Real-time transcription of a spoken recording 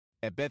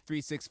At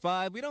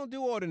Bet365, we don't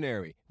do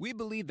ordinary. We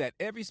believe that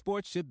every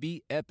sport should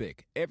be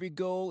epic. Every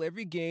goal,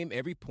 every game,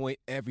 every point,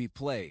 every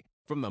play.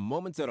 From the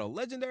moments that are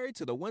legendary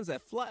to the ones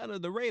that fly under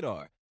the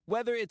radar.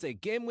 Whether it's a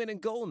game-winning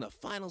goal in the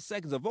final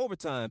seconds of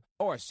overtime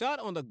or a shot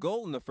on the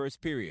goal in the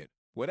first period.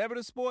 Whatever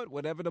the sport,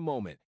 whatever the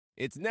moment.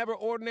 It's never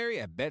ordinary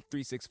at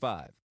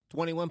Bet365.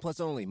 21 plus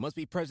only. Must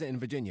be present in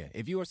Virginia.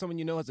 If you or someone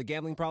you know has a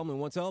gambling problem and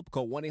wants help,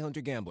 call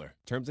 1-800-GAMBLER.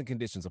 Terms and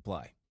conditions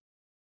apply.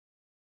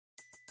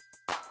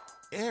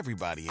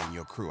 Everybody in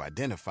your crew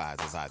identifies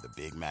as either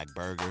Big Mac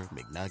Burger,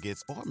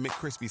 McNuggets, or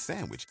McCrispy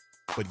Sandwich.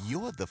 But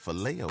you're the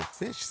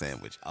Filet-O-Fish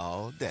Sandwich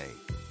all day.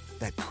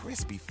 That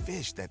crispy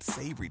fish, that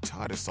savory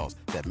tartar sauce,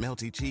 that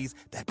melty cheese,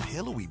 that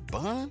pillowy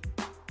bun.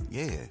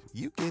 Yeah,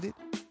 you get it.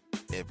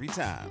 Every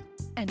time.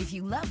 And if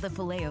you love the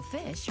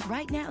Filet-O-Fish,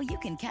 right now you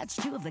can catch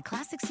two of the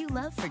classics you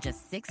love for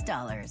just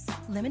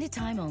 $6. Limited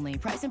time only.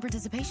 Price and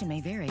participation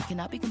may vary.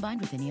 Cannot be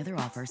combined with any other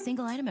offer.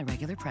 Single item at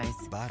regular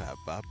price.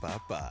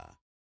 Ba-da-ba-ba-ba.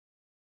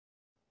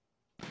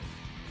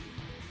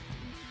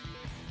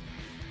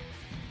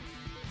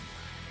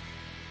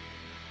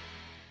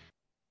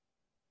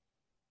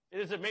 It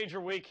is a major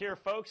week here,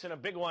 folks, and a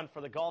big one for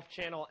the Golf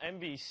Channel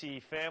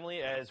NBC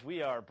family as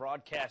we are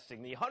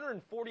broadcasting the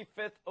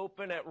 145th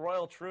Open at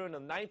Royal Troon, the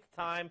 9th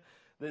time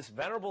this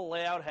venerable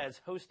layout has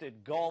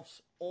hosted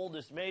golf's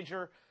oldest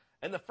major,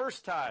 and the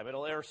first time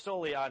it'll air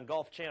solely on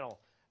Golf Channel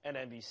and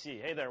NBC.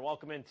 Hey there,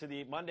 welcome into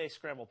the Monday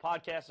Scramble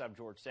podcast. I'm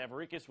George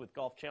Savaricas with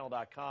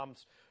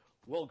GolfChannel.com's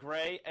Will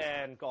Gray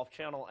and Golf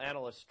Channel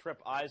analyst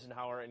Tripp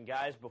Eisenhower. And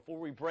guys, before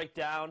we break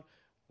down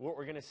what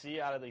we're going to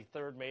see out of the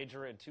third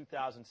major in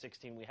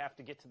 2016, we have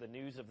to get to the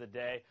news of the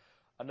day.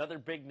 Another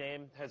big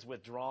name has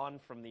withdrawn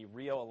from the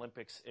Rio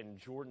Olympics in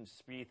Jordan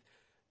Spieth,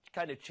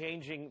 kind of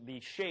changing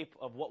the shape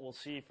of what we'll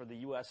see for the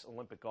U.S.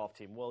 Olympic golf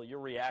team. Will, your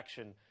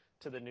reaction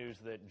to the news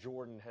that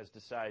Jordan has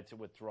decided to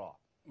withdraw?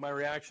 My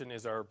reaction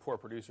is our poor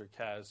producer,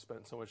 Kaz,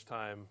 spent so much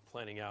time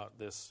planning out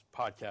this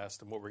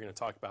podcast and what we're going to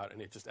talk about,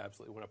 and it just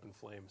absolutely went up in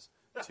flames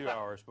 2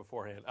 hours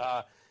beforehand.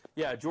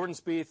 Yeah, Jordan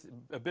Spieth,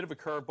 a bit of a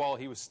curveball.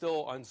 He was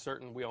still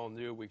uncertain. We all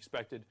knew. We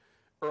expected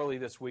early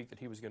this week that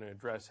he was going to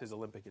address his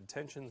Olympic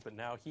intentions, but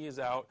now he is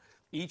out.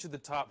 Each of the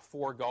top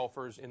four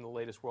golfers in the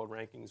latest world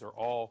rankings are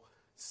all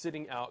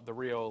sitting out the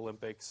Rio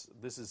Olympics.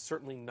 This is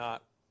certainly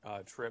not,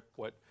 Tripp,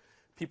 what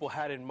people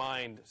had in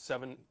mind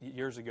 7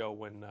 years ago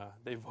when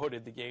they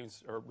voted the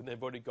games, or when they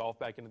voted golf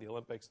back into the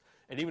Olympics.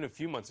 And even a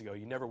few months ago,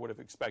 you never would have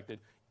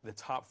expected the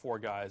top four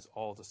guys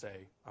all to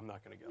say, I'm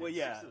not going to go. Well,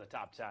 yeah. 6 of the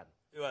top 10.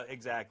 Well,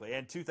 exactly.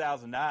 And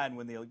 2009,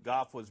 when the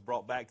golf was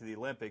brought back to the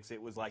Olympics,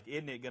 it was like,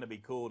 isn't it going to be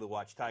cool to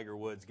watch Tiger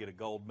Woods get a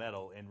gold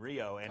medal in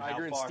Rio? And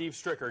Tiger and Steve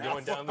Stricker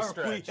going down the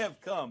stretch. We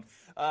have come.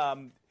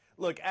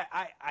 Look,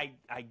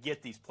 I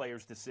get these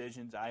players'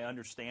 decisions. I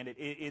understand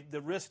it.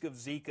 The risk of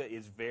Zika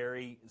is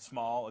very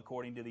small,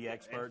 according to the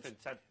experts.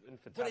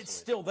 But it's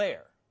still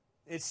there.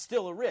 It's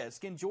still a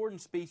risk. And Jordan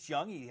Spieth's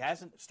young. He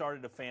hasn't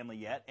started a family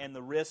yet. And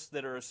the risks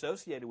that are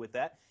associated with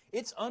that,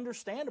 it's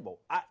understandable.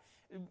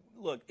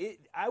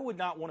 I would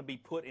not want to be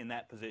put in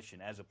that position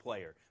as a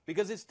player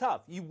because it's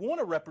tough. You want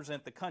to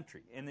represent the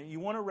country, and you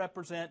want to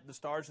represent the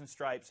Stars and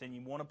Stripes, and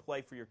you want to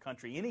play for your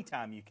country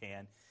anytime you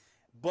can.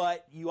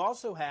 But you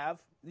also have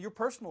your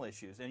personal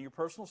issues and your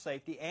personal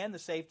safety and the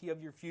safety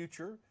of your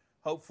future,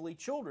 hopefully,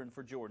 children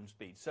for Jordan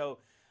Spieth. So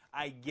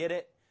I get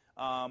it.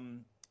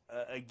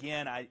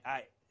 Again,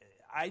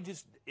 I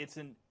just, it's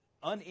an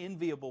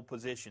unenviable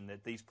position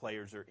that these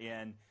players are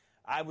in.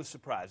 I was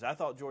surprised. I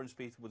thought Jordan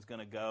Spieth was going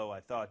to go. I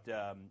thought,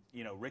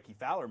 Ricky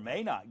Fowler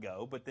may not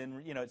go, but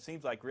then, it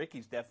seems like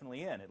Ricky's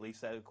definitely in, at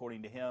least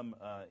according to him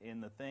in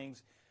the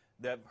things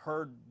that I've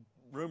heard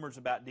rumors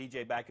about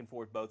DJ back and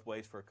forth both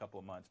ways for a couple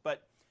of months.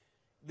 But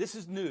this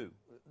is new.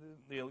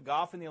 The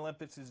golf in the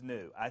Olympics is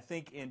new. I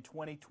think in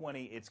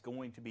 2020 it's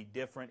going to be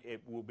different.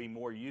 It will be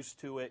more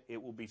used to it.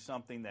 It will be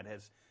something that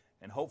has,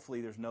 and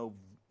hopefully there's no,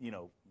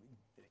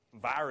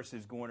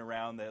 viruses going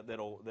around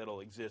that'll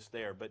exist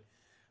there. But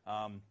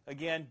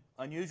again,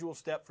 unusual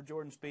step for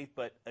Jordan Spieth,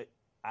 but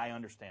I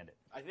understand it.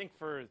 I think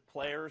for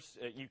players,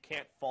 you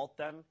can't fault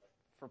them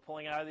for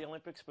pulling out of the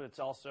Olympics, but it's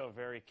also a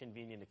very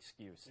convenient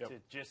excuse to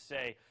just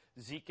say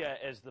Zika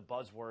as the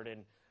buzzword.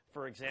 And,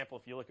 for example,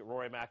 if you look at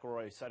Rory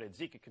McIlroy, he cited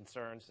Zika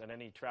concerns, and then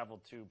he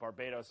traveled to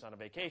Barbados on a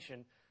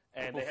vacation.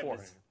 And they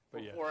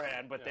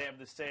have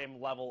the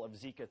same level of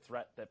Zika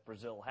threat that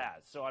Brazil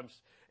has. So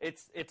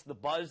it's the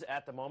buzz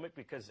at the moment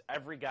because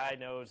every guy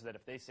knows that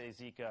if they say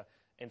Zika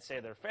and say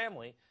their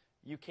family,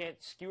 you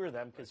can't skewer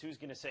them because who's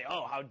going to say,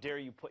 oh, how dare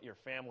you put your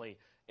family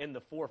in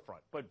the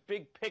forefront? But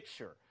big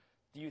picture,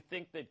 do you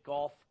think that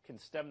golf can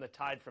stem the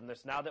tide from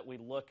this now that we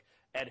look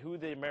at who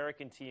the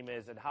American team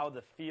is and how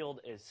the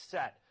field is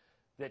set?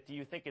 That do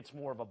you think it's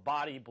more of a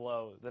body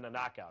blow than a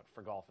knockout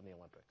for golf in the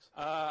Olympics?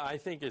 I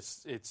think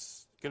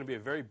it's going to be a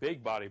very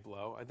big body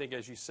blow. I think,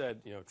 as you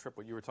said, Tripp,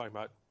 what you were talking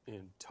about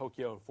in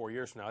Tokyo in 4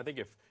 years from now, I think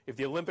if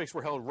the Olympics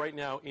were held right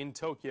now in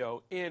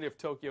Tokyo and if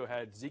Tokyo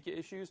had Zika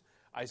issues,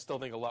 I still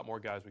think a lot more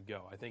guys would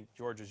go. I think,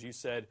 George, as you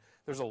said,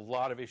 there's a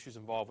lot of issues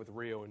involved with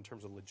Rio in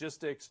terms of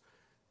logistics,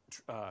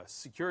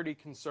 security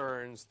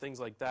concerns, things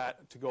like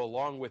that, to go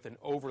along with an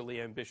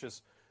overly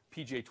ambitious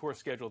PGA Tour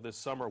schedule this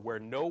summer where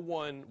no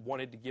one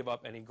wanted to give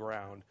up any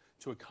ground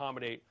to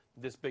accommodate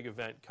this big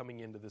event coming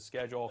into the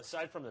schedule.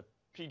 Aside from the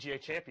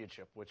PGA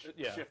Championship, which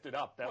shifted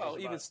up.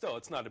 Even still,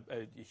 it's not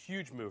a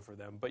huge move for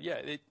them. But,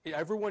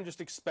 everyone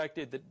just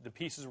expected that the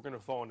pieces were going to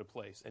fall into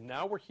place. And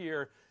now we're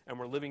here, and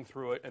we're living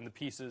through it, and the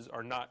pieces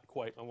are not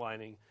quite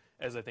aligning,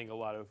 as I think a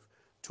lot of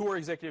tour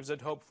executives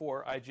had hoped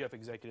for, IGF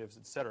executives,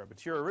 et cetera. But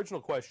to your original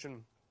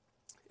question,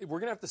 we're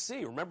going to have to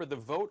see. Remember, the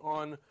vote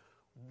on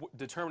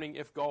determining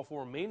if golf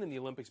will remain in the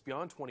Olympics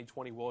beyond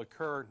 2020 will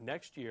occur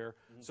next year.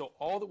 Mm-hmm. So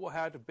all that we'll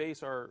have to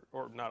base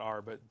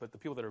but the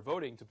people that are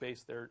voting to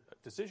base their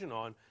decision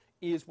on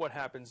is what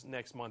happens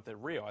next month at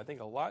Rio. I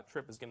think a lot,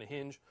 Tripp, is going to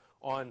hinge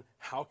on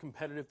how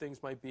competitive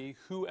things might be,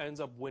 who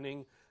ends up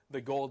winning the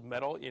gold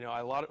medal. You know,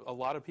 a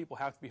lot of people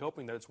have to be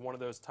hoping that it's one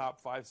of those top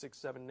 5, 6,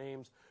 7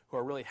 names who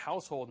are really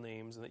household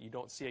names, and that you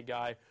don't see a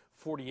guy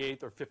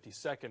 48th or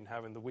 52nd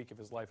having the week of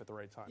his life at the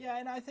right time. Yeah,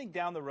 and I think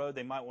down the road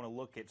they might want to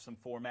look at some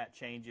format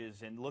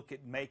changes and look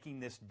at making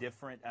this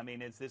different. I mean,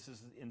 this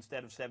is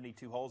instead of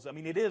 72 holes. I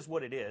mean, it is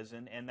what it is,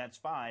 and that's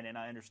fine, and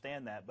I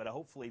understand that. But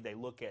hopefully they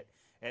look at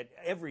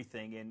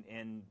everything,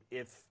 and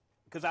if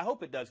because I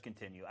hope it does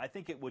continue. I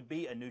think it would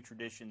be a new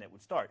tradition that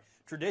would start.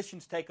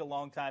 Traditions take a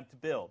long time to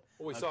build.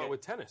 Well, we saw it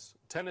with tennis.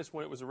 Tennis,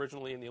 when it was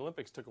originally in the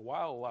Olympics, took a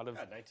while.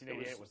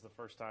 1988 was the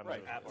first time.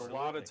 Right. A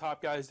lot of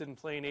top guys didn't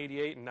play in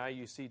 88, and now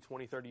you see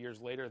 20, 30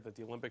 years later that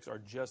the Olympics are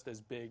just as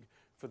big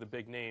for the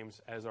big names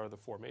as are the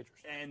four majors.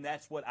 And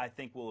that's what I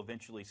think we'll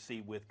eventually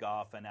see with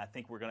golf, and I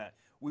think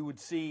we would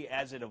see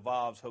as it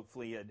evolves,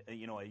 hopefully, a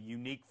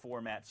unique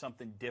format,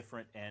 something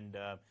different, and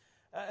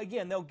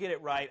again, they'll get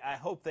it right. I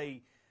hope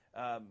they.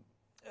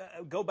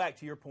 Go back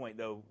to your point,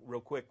 though, real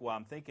quick while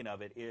I'm thinking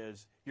of it,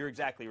 is you're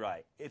exactly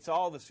right. It's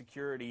all the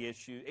security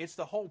issue. It's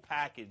the whole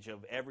package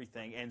of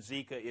everything, and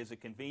Zika is a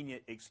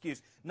convenient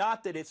excuse.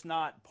 Not that it's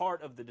not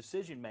part of the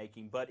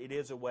decision-making, but it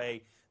is a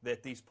way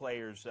that these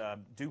players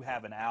do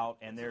have an out.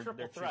 And it's a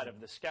triple threat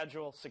of the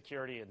schedule,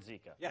 security, and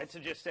Zika. Yeah. And to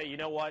just say, you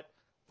know what?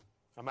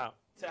 I'm out.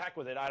 To heck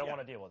with it. I don't want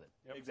to deal with it.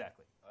 Yep.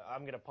 Exactly.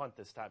 I'm going to punt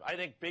this time. I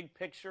think big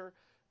picture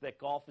that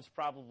golf is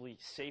probably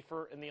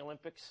safer in the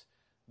Olympics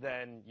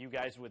than you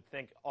guys would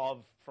think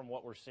of from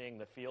what we're seeing in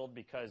the field,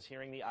 because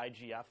hearing the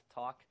IGF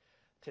talk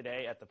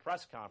today at the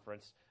press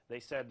conference, they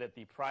said that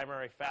the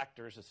primary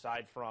factors,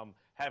 aside from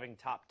having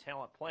top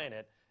talent playing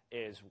it,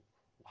 is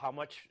how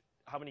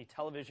many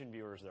television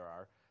viewers there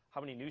are,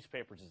 how many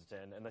newspapers it's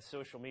in, and the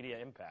social media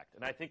impact.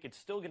 And I think it's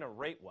still going to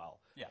rate well.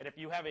 Yeah. And if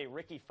you have a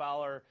Ricky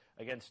Fowler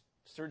against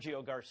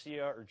Sergio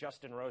Garcia or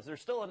Justin Rose,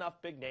 there's still enough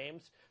big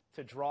names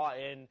to draw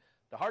in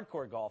the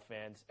hardcore golf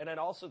fans, and then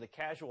also the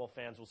casual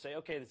fans will say,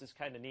 okay, this is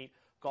kind of neat.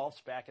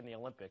 Golf's back in the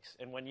Olympics.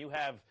 And when you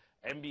have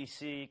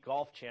NBC,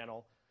 Golf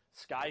Channel,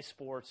 Sky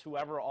Sports,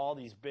 whoever all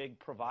these big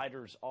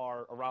providers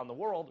are around the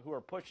world who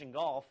are pushing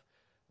golf,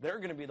 they're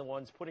going to be the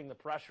ones putting the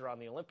pressure on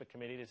the Olympic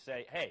Committee to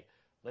say, hey,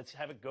 let's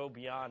have it go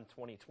beyond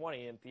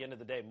 2020. And at the end of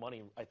the day,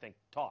 money, I think,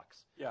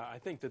 talks. Yeah, I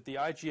think that the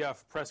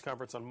IGF press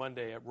conference on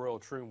Monday at Royal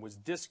Troon was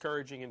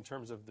discouraging in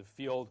terms of the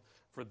field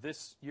for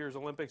this year's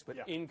Olympics, but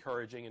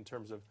encouraging in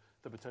terms of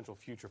the potential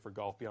future for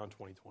golf beyond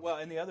 2020. Well,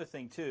 and the other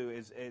thing, too,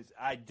 is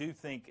I do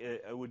think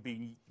it would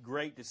be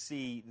great to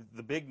see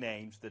the big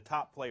names, the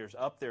top players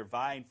up there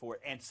vying for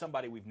it, and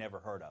somebody we've never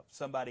heard of.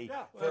 Somebody.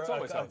 Yeah, that's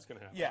always how it's going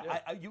to happen.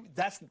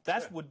 Yeah,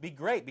 that would be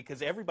great,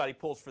 because everybody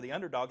pulls for the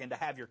underdog, and to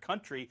have your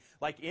country,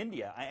 like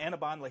India,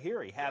 Anaban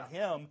Lahiri, have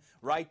him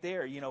right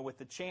there, with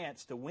the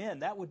chance to win,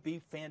 that would be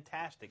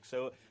fantastic.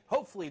 So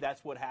hopefully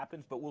that's what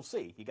happens, but we'll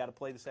see. You got to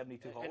play the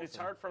 72 holes. And it's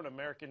hard for an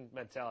American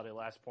mentality.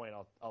 Last point,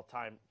 I'll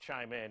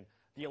chime in.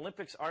 The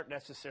Olympics aren't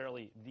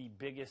necessarily the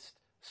biggest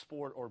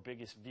sport or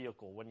biggest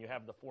vehicle when you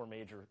have the four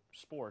major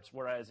sports,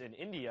 whereas in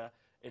India,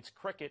 it's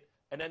cricket,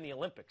 and then the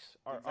Olympics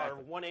are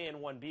 1A and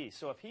 1B.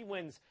 So if he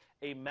wins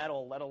a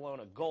medal, let alone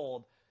a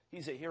gold,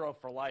 he's a hero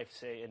for life,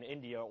 say, in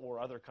India or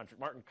other countries.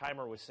 Martin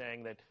Keimer was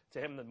saying that to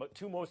him the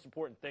two most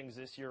important things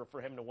this year for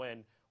him to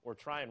win or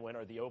try and win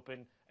are the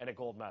Open and a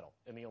gold medal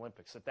in the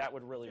Olympics. That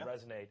would really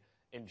resonate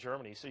in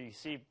Germany. So you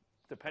see,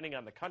 depending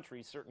on the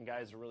country, certain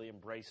guys are really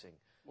embracing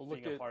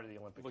being a part of the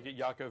Olympics. Look at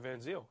Jaco van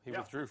Zyl. He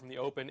withdrew from the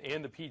Open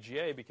and the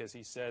PGA because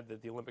he said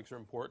that the Olympics are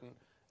important,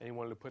 and he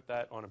wanted to put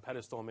that on a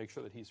pedestal and make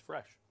sure that he's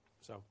fresh.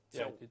 So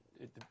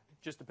it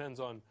just depends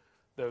on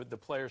the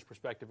player's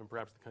perspective and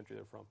perhaps the country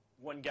they're from.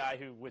 One guy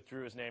who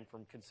withdrew his name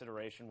from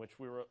consideration, which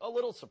we were a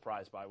little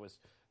surprised by, was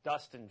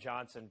Dustin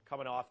Johnson,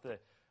 coming off the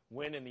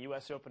win in the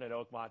U.S. Open at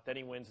Oakmont. Then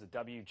he wins the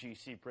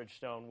WGC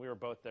Bridgestone. We were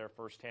both there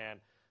firsthand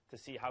to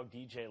see how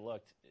DJ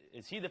looked.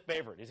 Is he the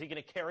favorite? Is he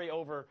going to carry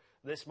over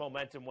this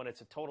momentum when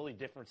it's a totally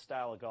different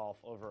style of golf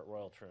over at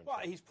Royal Troon? Well,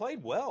 he's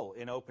played well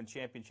in Open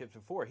Championships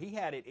before. He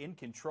had it in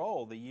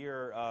control the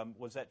year,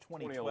 was that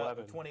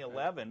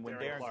 2011 when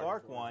Darren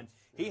Clark won.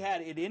 He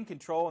had it in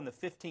control in the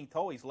 15th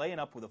hole. He's laying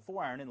up with a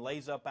 4-iron and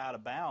lays up out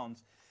of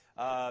bounds.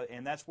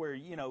 And that's where,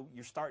 you're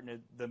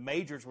the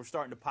majors were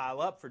starting to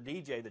pile up for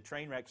DJ, the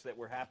train wrecks that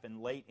were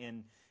happening late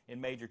in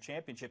major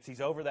championships.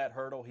 He's over that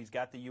hurdle. He's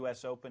got the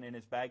U.S. Open in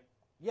his bag.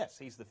 Yes,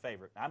 he's the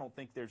favorite. I don't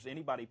think there's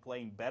anybody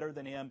playing better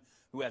than him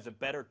who has a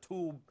better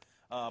tool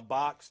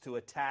box to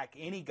attack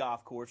any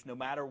golf course, no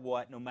matter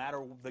what, no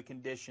matter the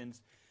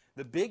conditions.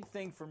 The big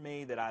thing for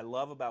me that I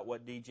love about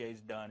what DJ's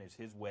done is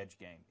his wedge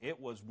game. It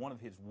was one of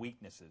his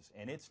weaknesses,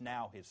 and it's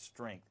now his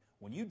strength.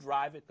 When you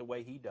drive it the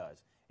way he does,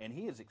 and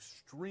he is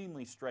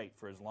extremely straight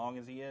for as long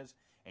as he is,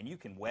 and you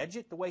can wedge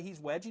it the way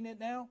he's wedging it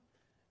now,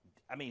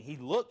 I mean, he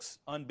looks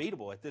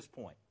unbeatable at this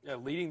point. Yeah,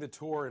 leading the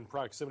tour in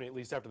proximity, at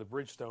least after the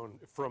Bridgestone,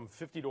 from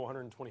 50 to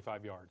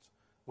 125 yards.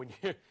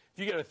 If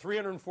you get a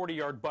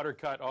 340-yard butter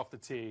cut off the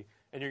tee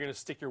and you're going to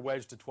stick your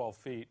wedge to 12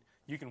 feet,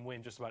 you can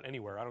win just about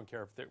anywhere. I don't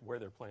care where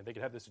they're playing. They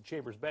could have this at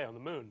Chambers Bay on the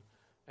moon,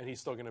 and he's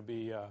still going to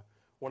be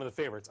one of the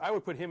favorites. I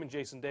would put him and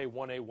Jason Day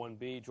 1A,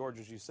 1B. George,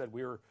 as you said,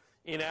 we were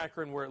in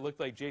Akron where it looked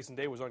like Jason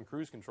Day was on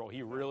cruise control.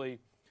 He really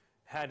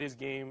had his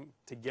game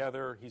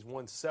together. He's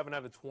won 7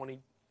 out of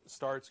 20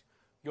 starts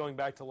going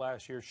back to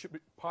last year.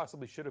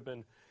 Possibly should have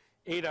been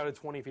 8 out of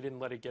 20 if he didn't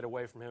let it get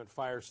away from him at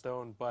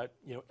Firestone. But,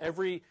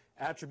 every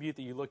attribute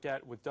that you look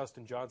at with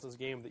Dustin Johnson's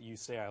game that you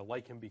say, I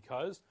like him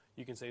because,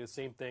 you can say the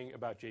same thing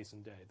about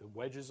Jason Day. The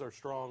wedges are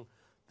strong.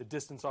 The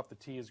distance off the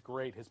tee is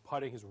great. His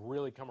putting has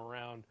really come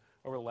around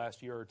over the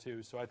last year or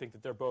two. So I think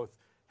that they're both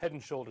head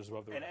and shoulders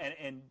above the rest.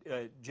 And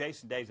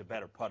Jason Day's a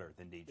better putter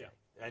than DJ. Yeah.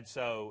 And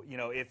so,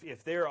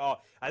 if they're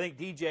all – I think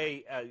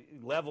DJ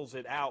levels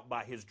it out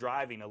by his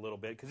driving a little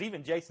bit. Because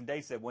even Jason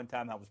Day said one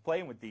time I was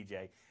playing with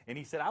DJ, and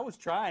he said, I was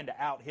trying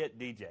to out-hit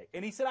DJ.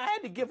 And he said, I had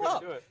to give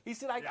up. He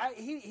said,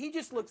 he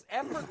just looks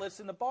effortless,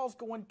 and the ball's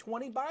going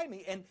 20 by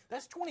me. And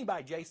that's 20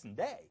 by Jason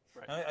Day,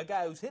 right. A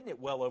guy who's hitting it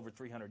well over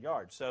 300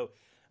 yards. So,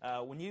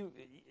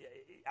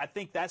 I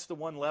think that's the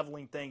one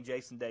leveling thing.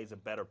 Jason Day's a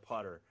better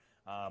putter.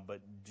 But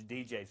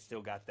DJ's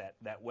still got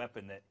that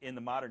weapon that in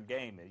the modern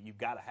game you've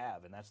got to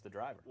have, and that's the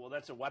driver. Well,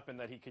 that's a weapon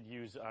that he could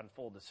use on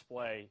full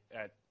display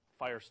at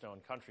Firestone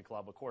Country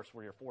Club, of course,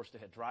 where you're forced to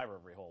hit driver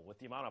every hole. With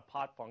the amount of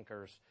pot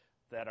bunkers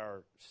that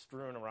are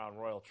strewn around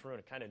Royal Troon,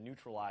 it kind of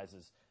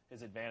neutralizes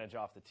his advantage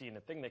off the tee. And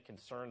the thing that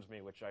concerns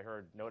me, which I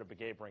heard Nota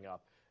Begay bring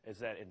up, is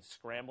that in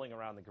scrambling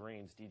around the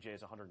greens, DJ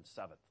is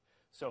 107th.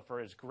 So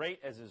for as great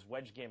as his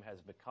wedge game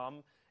has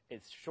become,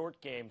 its short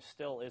game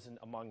still isn't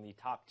among the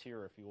top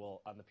tier, if you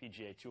will, on the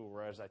PGA Tour,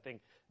 whereas I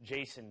think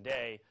Jason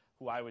Day,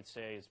 who I would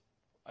say is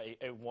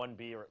a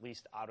 1B or at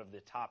least out of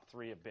the top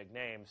 3 of big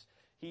names,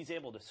 he's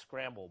able to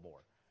scramble more.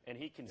 And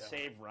he can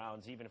save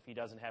rounds even if he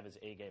doesn't have his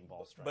A-game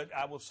ball strike. But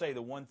I will say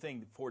the one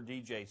thing for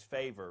DJ's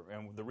favor,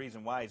 and the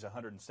reason why he's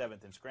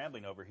 107th in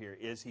scrambling over here,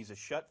 is he's a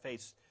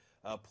shut-face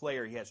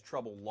player. He has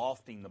trouble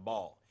lofting the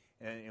ball.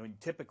 And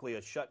typically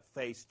a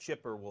shut-face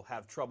chipper will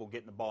have trouble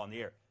getting the ball in the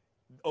air.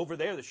 Over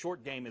there, the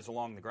short game is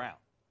along the ground,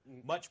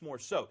 much more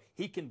so.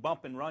 He can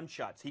bump and run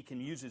shots. He can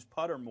use his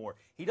putter more.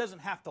 He doesn't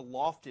have to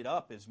loft it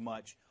up as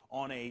much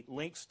on a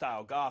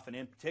link-style golf, and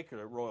in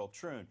particular Royal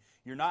Troon.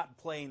 You're not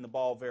playing the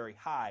ball very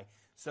high.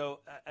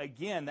 So,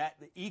 again, that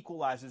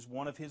equalizes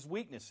one of his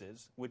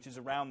weaknesses, which is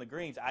around the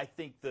greens. I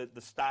think the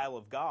style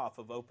of golf,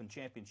 of Open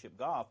Championship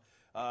golf,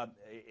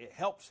 it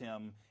helps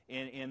him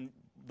in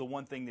the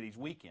one thing that he's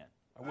weak in.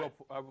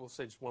 I will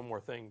say just one more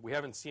thing. We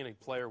haven't seen a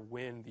player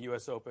win the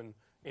U.S. Open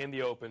and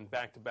the Open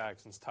back-to-back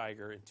since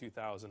Tiger in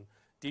 2000.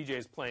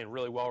 DJ's playing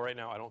really well right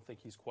now. I don't think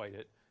he's quite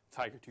at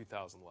Tiger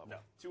 2000 level. No.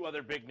 2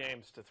 other big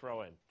names to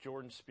throw in,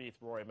 Jordan Spieth,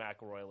 Rory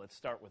McIlroy. Let's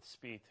start with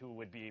Spieth, who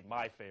would be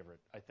my favorite.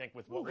 I think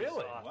with what we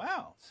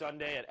saw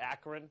Sunday at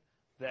Akron,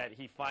 that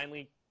he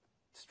finally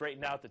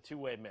straightened out the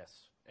two-way miss.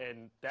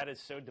 And that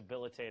is so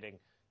debilitating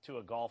to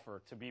a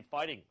golfer to be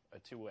fighting a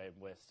two-way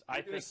miss.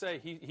 I think say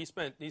he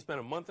spent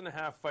a month and a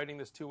half fighting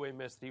this two-way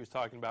miss that he was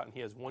talking about, and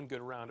he has one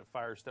good round at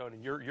Firestone,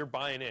 and you're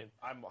buying in.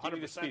 I'm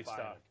 100% buying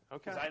stock.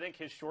 Okay. Because I think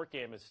his short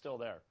game is still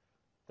there.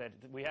 That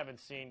we haven't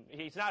seen.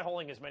 He's not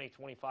holding as many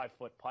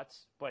 25-foot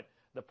putts, but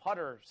the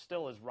putter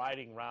still is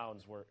riding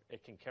rounds where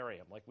it can carry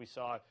him. Like we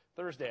saw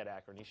Thursday at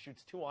Akron, he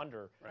shoots 2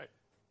 under, right?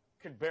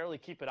 Could barely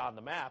keep it on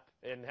the map,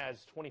 and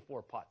has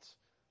 24 putts.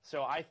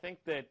 So I think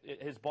that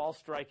his ball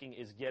striking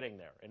is getting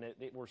there, and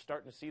we're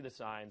starting to see the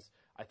signs.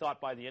 I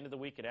thought by the end of the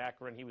week at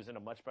Akron, he was in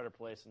a much better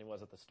place than he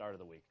was at the start of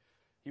the week.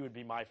 He would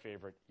be my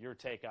favorite. Your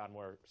take on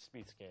where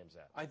Spieth's game's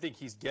at? I think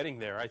he's getting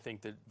there. I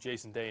think that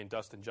Jason Day and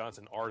Dustin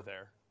Johnson are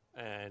there.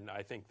 And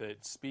I think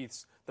that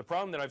the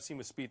problem that I've seen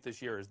with Spieth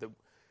this year is that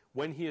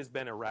when he has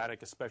been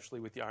erratic, especially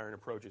with the iron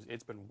approaches,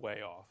 it's been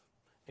way off.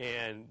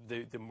 And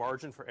the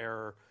margin for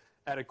error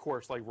at a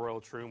course like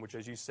Royal Troon, which,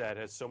 as you said,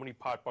 has so many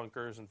pot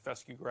bunkers and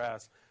fescue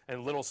grass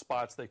and little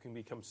spots that can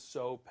become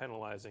so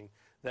penalizing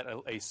that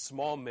a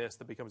small miss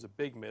that becomes a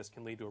big miss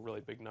can lead to a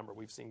really big number.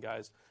 We've seen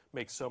guys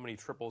make so many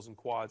triples and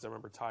quads. I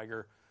remember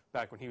Tiger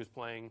back when he was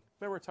playing.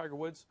 Remember Tiger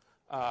Woods?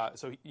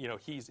 So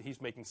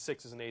he's making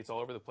 6s and 8s all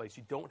over the place.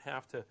 You don't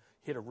have to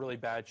hit a really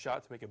bad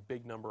shot to make a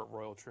big number at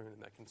Royal Troon,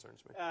 and that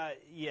concerns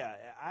me.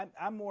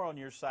 I'm more on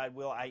your side,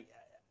 Will.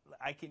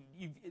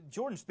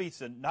 Jordan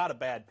Spieth's not a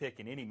bad pick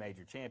in any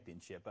major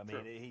championship. I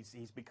mean,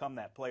 he's become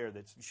that player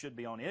that should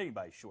be on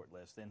anybody's short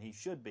list, and he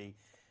should be.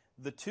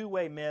 The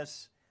two-way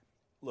miss.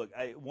 Look,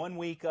 1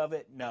 week of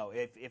it, no.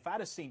 If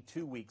I'd have seen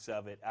 2 weeks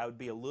of it, I would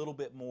be a little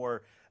bit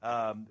more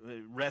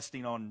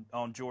resting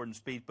on Jordan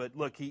Spieth. But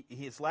look,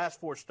 his last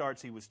 4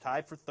 starts, he was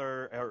tied for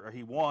third, or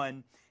he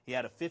won. He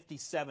had a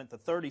 57th, a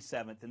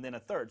 37th, and then a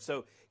third.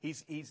 So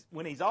he's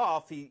when he's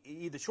off,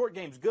 the short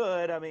game's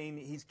good. I mean,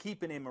 he's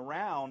keeping him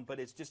around, but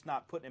it's just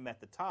not putting him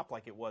at the top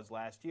like it was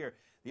last year.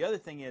 The other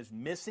thing is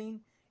missing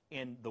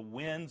in the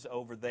winds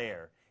over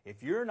there.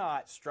 If you're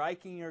not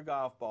striking your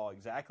golf ball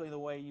exactly the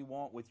way you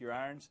want with your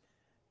irons,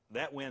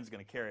 that wind's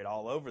going to carry it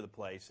all over the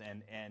place.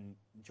 And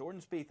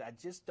Jordan Spieth, I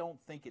just don't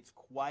think it's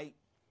quite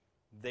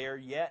there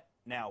yet.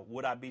 Now,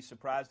 would I be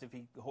surprised if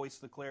he hoists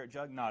the claret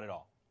jug? Not at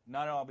all.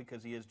 Not at all,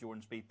 because he is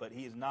Jordan Spieth, but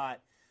he is not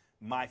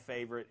my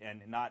favorite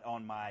and not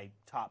on my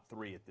top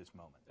 3 at this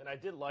moment. And I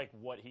did like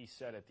what he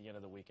said at the end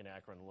of the week in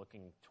Akron,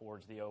 looking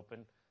towards the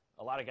Open.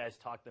 A lot of guys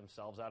talk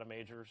themselves out of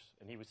majors,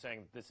 and he was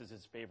saying this is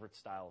his favorite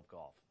style of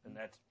golf. And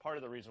that's part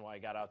of the reason why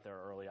he got out there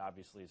early,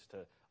 obviously, is to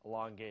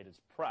elongate his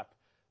prep.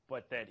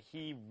 But that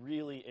he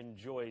really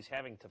enjoys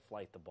having to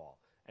flight the ball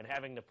and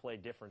having to play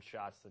different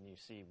shots than you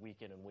see week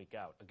in and week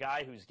out. A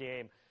guy whose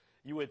game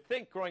you would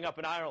think growing up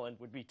in Ireland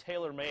would be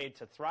tailor-made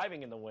to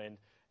thriving in the wind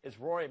is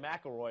Rory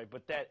McIlroy,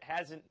 but that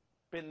hasn't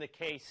been the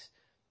case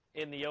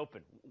in the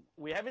Open.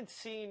 We haven't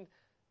seen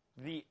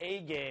the A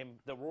game,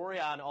 the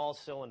Rory on all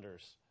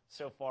cylinders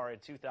so far in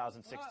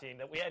 2016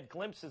 that we had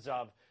glimpses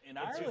of in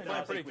Ireland.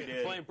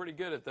 Playing pretty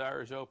good at the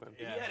Irish Open.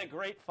 Yeah. He had a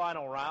great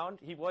final round.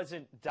 He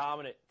wasn't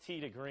dominant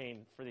tee to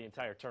green for the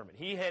entire tournament.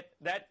 He hit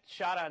that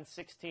shot on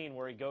 16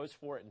 where he goes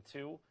for it in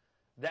 2.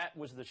 That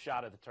was the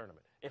shot of the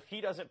tournament. If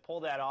he doesn't pull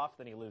that off,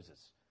 then he loses.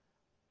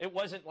 It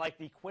wasn't like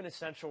the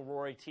quintessential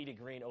Rory tee to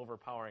green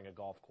overpowering a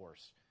golf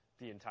course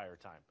the entire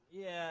time.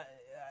 Yeah,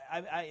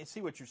 I see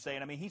what you're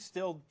saying. I mean, he's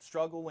still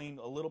struggling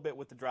a little bit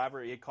with the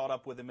driver. It caught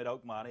up with him at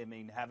Oakmont. I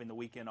mean, having the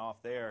weekend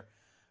off there.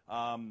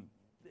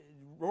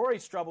 Rory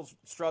struggles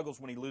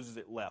when he loses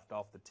it left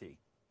off the tee.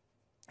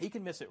 He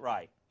can miss it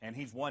right, and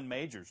he's won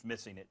majors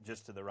missing it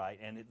just to the right.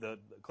 And the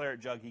claret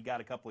jug he got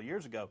a couple of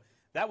years ago,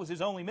 that was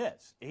his only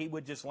miss. He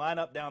would just line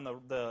up down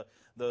the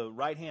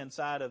right-hand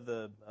side of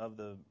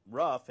the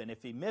rough, and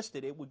if he missed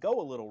it, it would go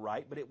a little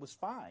right, but it was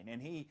fine.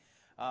 And he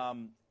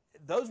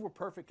those were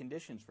perfect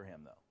conditions for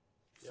him, though.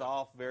 Yeah.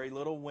 Soft, very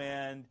little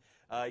wind.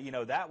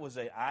 That was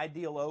an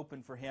ideal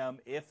Open for him.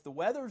 If the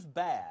weather's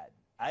bad,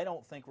 I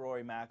don't think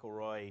Rory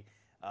McIlroy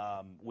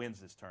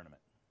wins this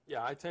tournament.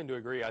 Yeah, I tend to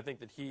agree. I think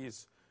that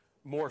he's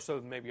more so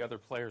than maybe other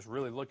players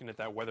really looking at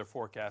that weather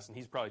forecast, and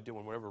he's probably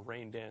doing whatever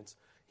rain dance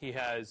he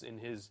has in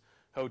his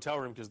hotel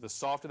room, because the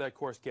softer that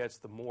course gets,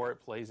 the more it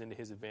plays into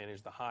his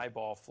advantage, the high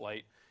ball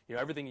flight.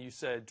 Everything you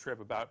said,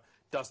 Tripp, about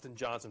Dustin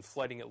Johnson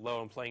flighting it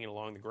low and playing it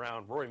along the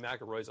ground. Rory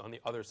McIlroy's on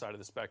the other side of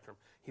the spectrum.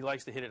 He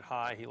likes to hit it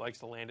high. He likes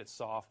to land it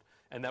soft.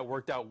 And that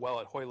worked out well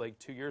at Hoylake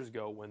 2 years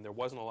ago when there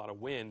wasn't a lot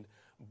of wind.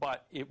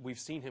 But we've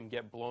seen him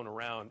get blown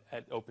around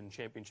at Open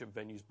Championship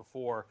venues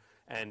before,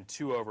 and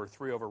 2-over,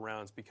 3-over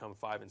rounds become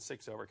 5 and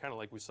 6-over, kind of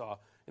like we saw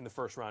in the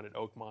first round at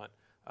Oakmont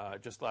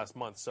just last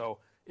month. So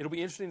it'll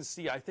be interesting to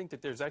see. I think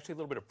that there's actually a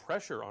little bit of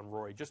pressure on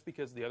Rory just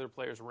because the other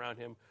players around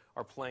him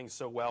are playing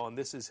so well, and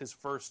this is his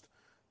first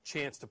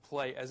chance to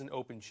play as an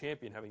Open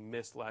champion, having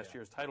missed last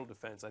year's title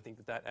defense. I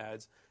think that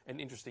adds an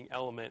interesting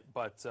element.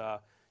 But,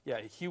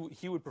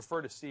 he would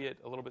prefer to see it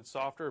a little bit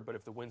softer, but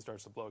if the wind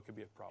starts to blow, it could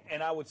be a problem.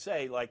 And I would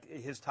say, like,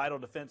 his title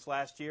defense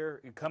last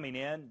year, coming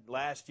in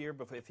last year,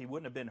 if he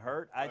wouldn't have been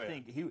hurt, I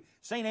think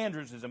St.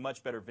 Andrews is a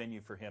much better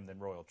venue for him than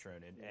Royal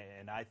Troon,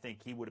 and I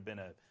think he would have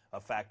been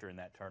a factor in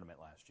that tournament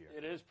last year.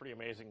 It is pretty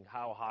amazing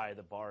how high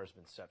the bar has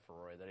been set for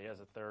Rory, that he has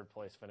a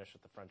third-place finish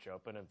at the French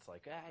Open, and it's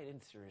like, he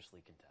didn't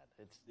seriously contend.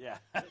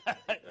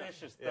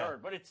 Finishes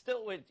third, but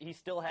he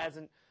still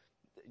hasn't.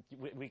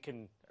 We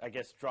can, I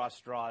guess, draw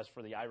straws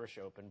for the Irish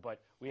Open, but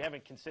we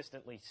haven't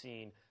consistently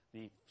seen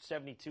the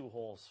 72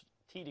 holes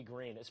tee to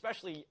green,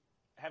 especially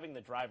having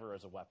the driver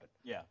as a weapon.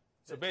 Yeah.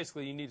 So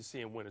basically, you need to see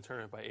him win a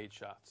tournament by 8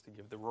 shots to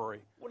give the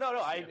Rory. Well,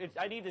 no.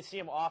 I need to see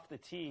him off the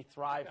tee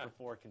thrive for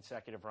 4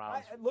 consecutive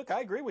rounds.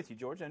 I agree with you,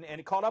 George, and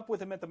it caught up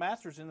with him at the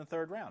Masters in the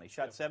third round. He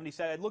shot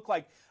 77. It looked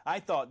like I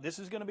thought this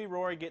is going to be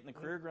Rory getting the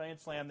career Grand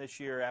Slam this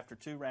year. After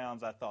 2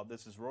 rounds, I thought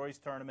this is Rory's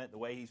tournament, the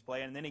way he's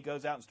playing, and then he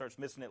goes out and starts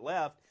missing it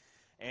left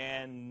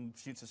and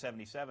shoots a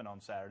 77 on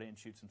Saturday and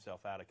shoots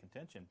himself out of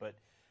contention. But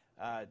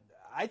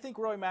I think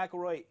Rory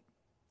McIlroy,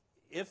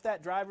 if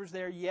that driver's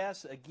there,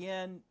 yes,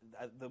 again,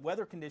 the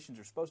weather conditions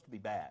are supposed to be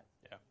bad.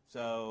 Yeah.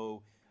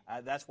 So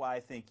that's why I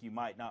think you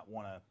might not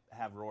want to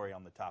have Rory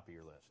on the top of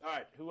your list. All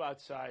right, who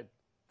outside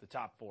the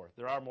top 4?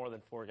 There are more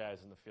than 4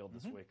 guys in the field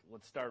this week.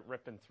 Let's start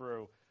ripping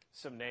through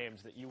some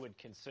names that you would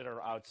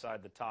consider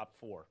outside the top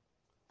 4.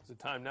 Is it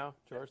time now,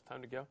 George?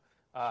 Time to go?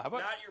 How about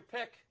not your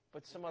pick,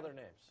 but some other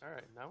names. All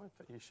right, now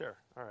you sure.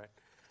 All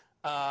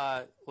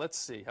right. Let's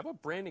see. How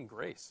about Brandon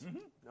Grace?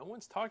 No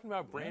one's talking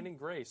about Brandon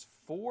Grace.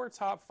 4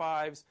 top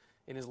 5s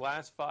in his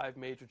last 5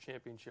 major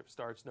championship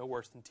starts, no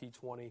worse than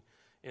T20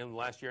 in the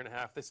last year and a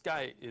half. This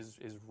guy is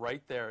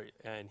right there,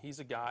 and he's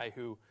a guy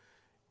who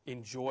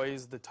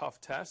enjoys the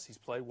tough tests. He's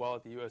played well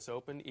at the U.S.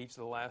 Open each of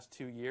the last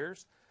 2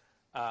 years.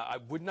 I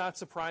would not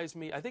surprise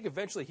me. I think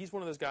eventually he's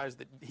one of those guys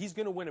that he's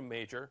going to win a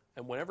major,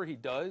 and whenever he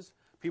does,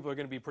 people are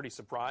going to be pretty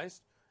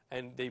surprised,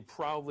 and they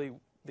probably,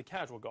 the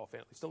casual golf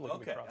fan, at least don't look at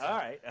me cross. All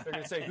right. They're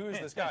going to say, who is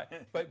this guy?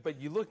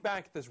 But you look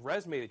back at this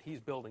resume that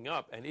he's building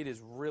up, and it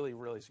is really,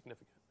 really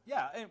significant.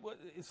 Yeah, and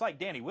it's like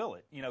Danny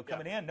Willett.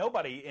 Coming in,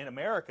 nobody in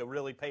America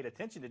really paid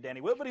attention to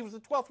Danny Willett, but he was the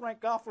 12th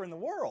ranked golfer in the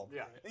world.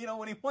 Yeah.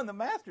 When he won the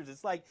Masters,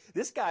 it's like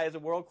this guy is a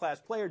world-class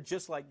player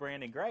just like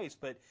Brandon Grace,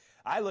 but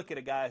I look at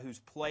a guy who's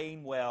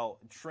playing well,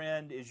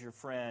 trend is your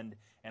friend,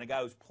 and a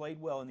guy who's played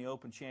well in the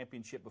Open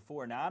Championship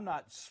before. Now, I'm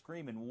not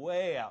screaming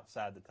way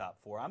outside the top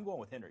 4. I'm going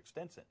with Henrik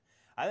Stenson.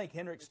 I think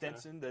Henrik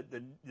Stenson,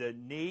 the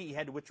knee, he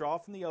had to withdraw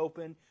from the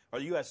Open, or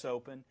the U.S.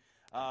 Open.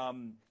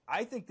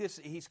 I think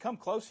he's come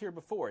close here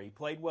before. He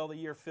played well the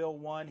year Phil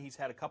won. He's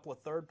had a couple of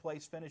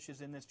third-place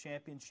finishes in this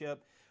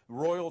championship.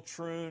 Royal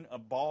Troon, a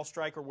ball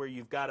striker where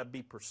you've got to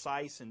be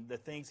precise, and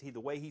the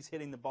way he's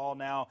hitting the ball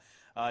now,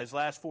 his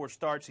last 4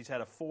 starts, he's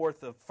had a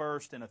 4th, a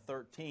 1st, and a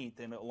 13th,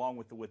 and along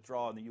with the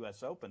withdrawal in the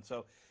U.S. Open.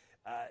 So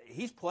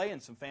he's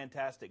playing some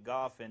fantastic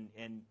golf,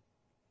 and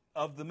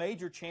of the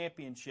major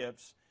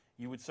championships,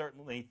 you would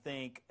certainly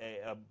think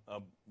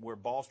where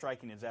ball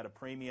striking is at a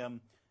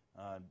premium,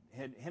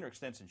 Henrik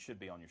Stenson should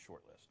be on your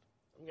short list.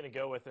 I'm going to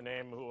go with the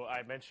name who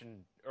I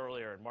mentioned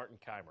earlier, Martin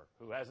Keimer,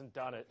 who hasn't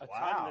done it a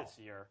ton this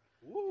year.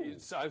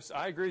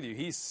 I agree with you.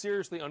 He's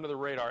seriously under the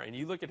radar, and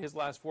you look at his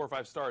last 4 or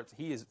 5 starts,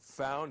 he has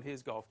found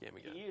his golf game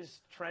again. He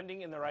is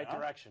trending in the right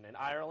direction. In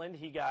Ireland,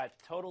 he got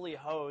totally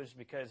hosed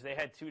because they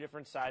had 2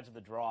 different sides of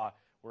the draw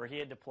where he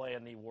had to play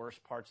in the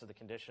worst parts of the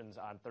conditions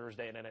on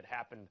Thursday, and then it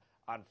happened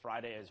on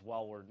Friday as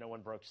well where no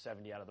one broke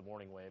 70 out of the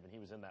morning wave, and he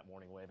was in that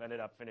morning wave. Ended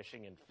up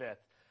finishing in 5th.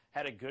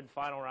 Had a good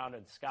final round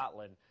in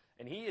Scotland,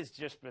 and he has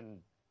just been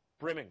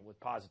brimming with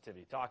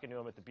positivity. Talking to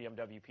him at the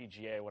BMW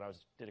PGA when I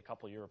did a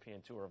couple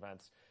European Tour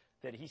events,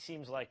 that he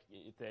seems like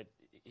that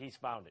he's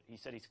found it. He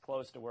said he's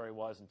close to where he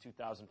was in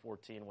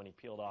 2014 when he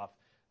peeled off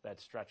that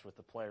stretch with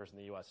the players in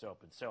the U.S.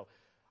 Open. So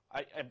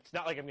it's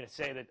not like I'm going to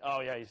say that,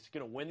 he's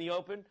going to win the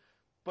Open,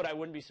 but I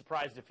wouldn't be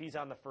surprised if he's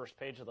on the first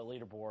page of the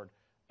leaderboard,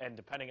 and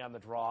depending on the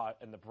draw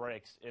and the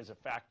breaks is a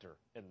factor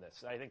in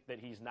this. I think that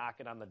he's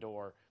knocking on the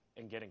door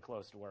and getting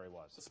close to where he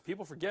was. So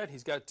people forget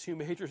he's got 2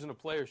 majors and a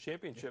Players'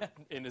 Championship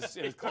in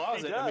his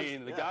closet. I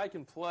mean, the guy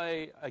can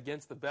play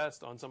against the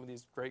best on some of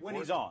these great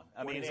courses.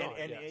 When he's on.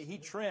 He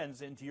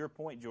trends, and to your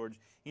point, George,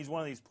 he's one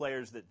of these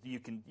players that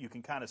you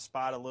can kind of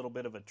spot a little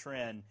bit of a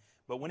trend,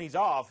 but when he's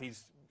off,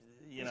 he's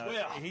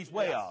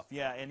way off.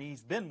 Yeah, and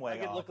he's been way off.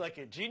 I could look like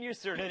a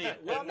genius or an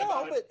idiot. Well,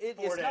 no, but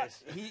it's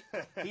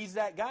not. He's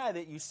that guy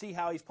that you see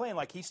how he's playing.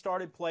 Like, he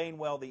started playing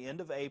well the end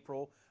of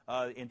April.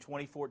 In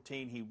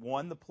 2014, he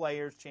won the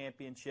Players'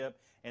 Championship,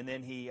 and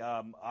then he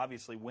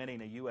obviously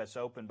winning a U.S.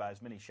 Open by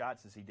as many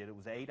shots as he did. It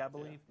was 8, I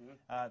believe.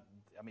 Yeah.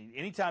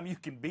 Anytime you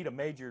can beat a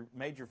major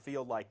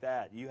field like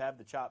that, you have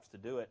the chops to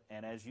do it.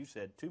 And as you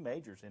said, 2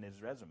 majors in his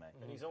resume.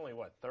 And he's only,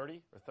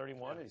 30 or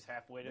 31? Yeah. He's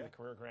halfway to the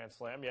career Grand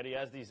Slam. Yet he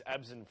has these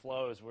ebbs and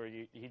flows where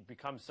he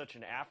becomes such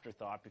an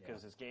afterthought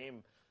because his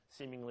game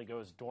seemingly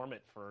goes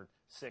dormant for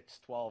 6,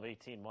 12,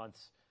 18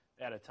 months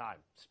at a time.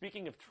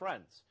 Speaking of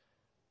trends,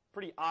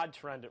 pretty odd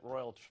trend at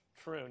Royal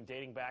Troon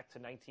dating back to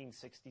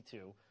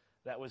 1962.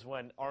 That was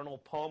when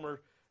Arnold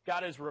Palmer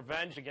got his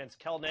revenge against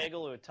Kel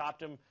Nagel, who had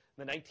topped him in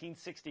the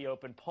 1960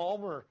 Open.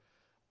 Palmer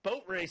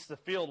boat raced the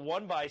field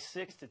 1 by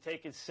 6 to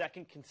take his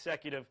 2nd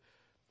consecutive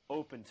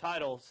Open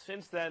title.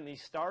 Since then,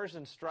 these Stars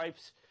and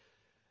Stripes,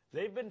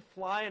 they've been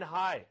flying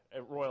high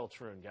at Royal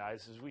Troon,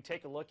 guys. As we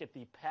take a look at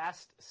the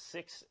past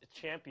 6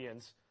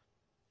 champions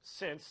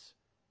since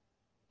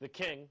the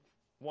King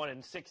won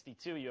in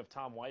 62. You have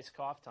Tom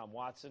Weiskopf, Tom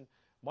Watson,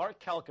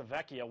 Mark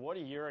Calcavecchia, what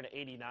a year in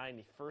 '89,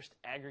 the first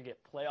aggregate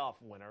playoff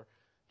winner,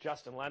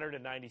 Justin Leonard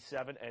in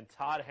 '97, and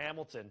Todd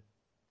Hamilton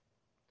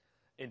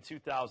in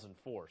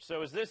 2004.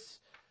 So is this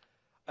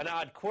an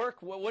odd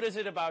quirk? What is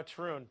it about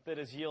Troon that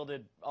has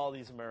yielded all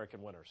these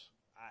American winners?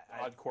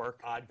 Odd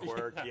quirk. Odd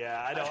quirk,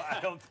 yeah. I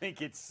don't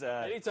think it's...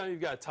 Anytime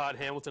you've got Todd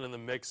Hamilton in the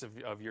mix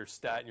of your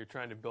stat and you're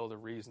trying to build a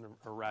reason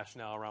or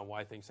rationale around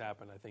why things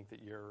happen, I think that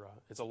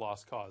it's a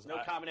lost cause. No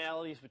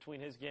commonalities between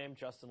his game,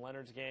 Justin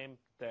Leonard's game?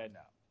 No.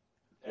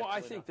 Well,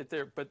 I think that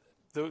but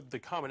the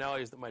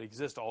commonalities that might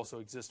exist also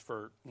exist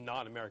for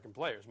non-American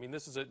players. I mean,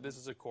 this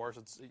is a course.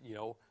 It's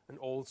an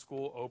old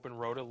school open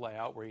rota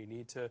layout where you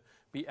need to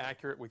be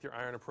accurate with your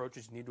iron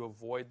approaches. You need to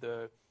avoid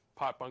the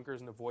pot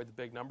bunkers and avoid the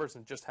big numbers.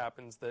 And it just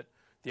happens that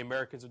the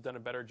Americans have done a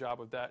better job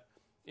of that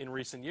in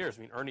recent years.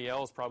 I mean, Ernie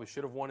Els probably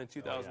should have won in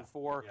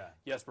 2004.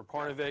 Jesper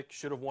Parnevik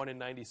should have won in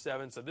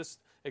 '97. So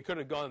it could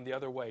have gone the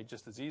other way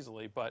just as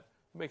easily, but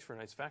it makes for a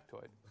nice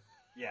factoid.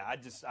 Yeah,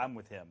 I'm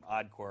with him.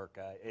 Odd quirk,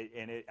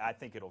 I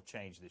think it'll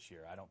change this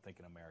year. I don't think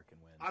an American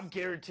wins. I'm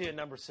guaranteeing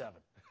number 7.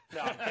 No,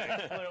 I'm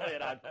kidding. Clearly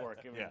an odd quirk.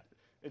 I mean,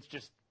 it's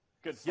just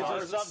Good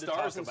Stars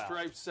and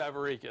Stripes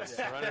Savaricas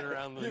running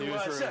around the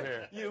newsroom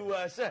here.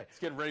 USA. Let's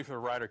get ready for the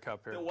Ryder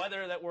Cup here. The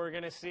weather that we're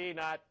going to see,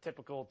 not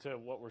typical to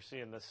what we're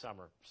seeing this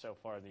summer so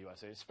far in the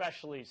USA,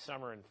 especially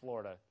summer in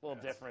Florida. A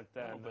little different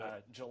than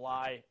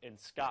July in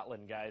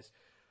Scotland, guys.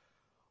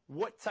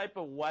 What type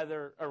of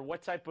weather or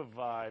what type of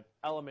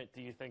element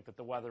do you think that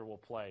the weather will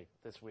play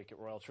this week at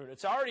Royal Troon?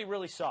 It's already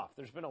really soft.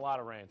 There's been a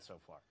lot of rain so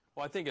far.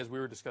 Well, I think as we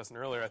were discussing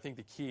earlier, I think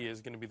the key is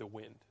going to be the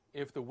wind.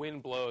 If the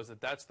wind blows,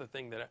 that's the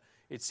thing that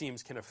it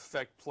seems can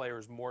affect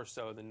players more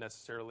so than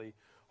necessarily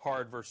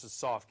hard versus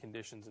soft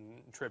conditions.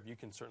 And Tripp, you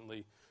can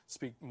certainly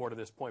speak more to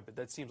this point, but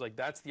that seems like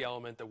that's the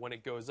element that when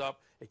it goes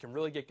up, it can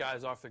really get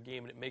guys off their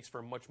game, and it makes for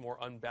a much more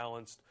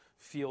unbalanced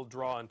field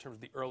draw in terms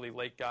of the early,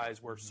 late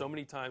guys, where so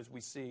many times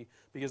we see,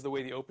 because the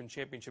way the Open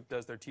Championship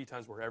does their tee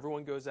times, where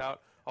everyone goes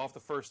out off the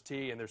first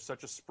tee, and there's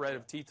such a spread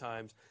of tee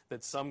times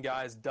that some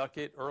guys duck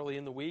it early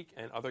in the week,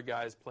 and other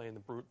guys play in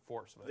the brute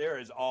force of it. There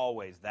is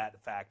always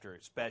that factor,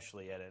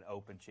 especially at an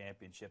Open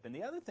Championship. And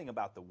the other thing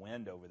about the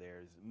wind over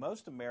there is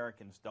most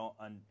Americans don't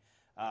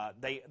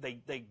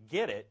they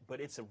get it, but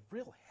it's a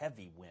real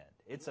heavy wind.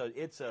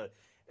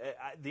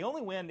 The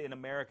only wind in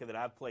America that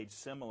I've played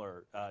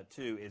similar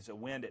to is a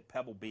wind at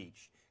Pebble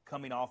Beach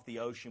coming off the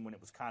ocean when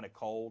it was kind of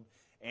cold,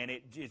 and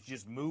it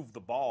just moved the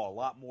ball a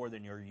lot more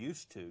than you're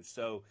used to.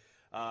 So,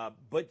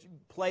 but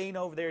playing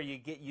over there, you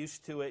get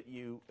used to it.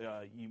 You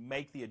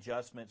make the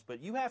adjustments,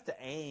 but you have to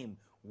aim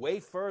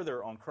way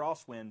further on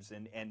crosswinds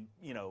and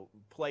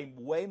play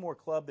way more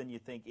club than you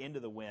think into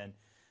the wind.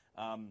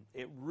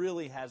 It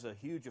really has a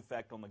huge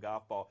effect on the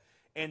golf ball.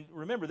 And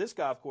remember, this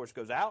golf course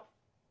goes out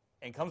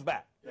and comes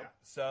back. Yeah.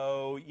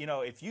 So,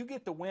 if you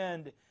get the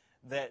wind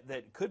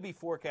that could be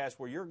forecast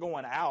where you're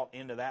going out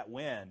into that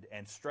wind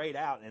and straight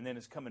out, and then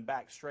it's coming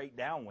back straight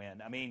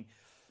downwind, I mean,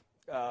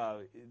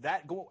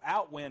 that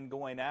out wind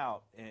going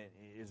out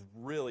is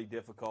really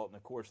difficult. And,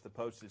 of course, the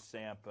postage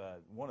stamp,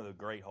 one of the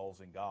great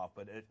holes in golf.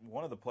 But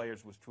one of the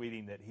players was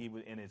tweeting that he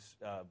was in his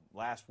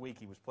last week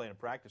he was playing a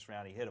practice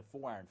round. He hit a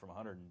 4-iron from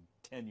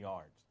 110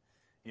 yards.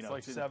 It's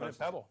like 7 at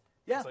Pebble.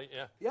 Yeah, like,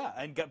 yeah,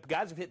 and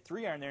guys have hit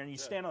 3-iron there, and you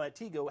stand on that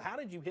tee, go, how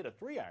did you hit a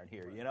 3-iron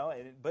here?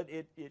 But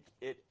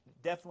it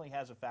definitely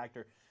has a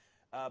factor.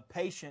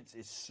 Patience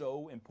is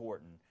so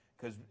important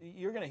because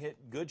you're going to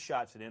hit good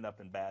shots that end up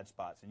in bad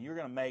spots, and you're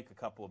going to make a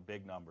couple of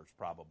big numbers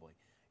probably.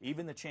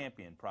 Even the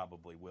champion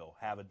probably will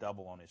have a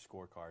double on his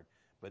scorecard.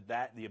 But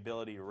the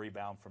ability to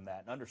rebound from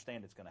that and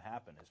understand it's going to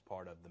happen is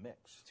part of the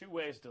mix. Two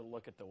ways to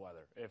look at the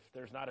weather. If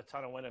there's not a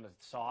ton of wind and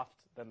it's soft,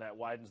 then that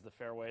widens the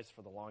fairways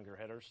for the longer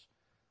hitters.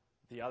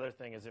 The other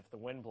thing is if the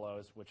wind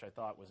blows, which I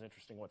thought was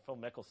interesting, what Phil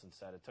Mickelson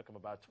said. It took him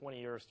about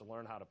 20 years to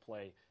learn how to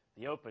play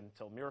the Open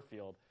till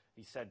Muirfield.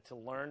 He said to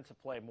learn to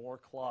play more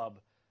club,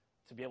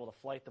 to be able to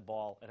flight the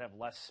ball and have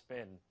less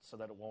spin so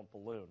that it won't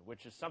balloon,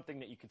 which is something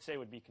that you could say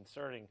would be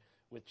concerning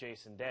with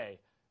Jason Day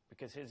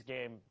because his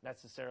game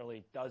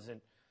necessarily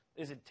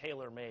isn't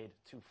tailor-made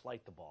to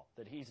flight the ball,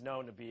 that he's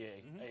known to be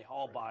a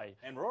haul-by.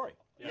 And Rory.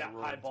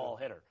 High ball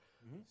hitter.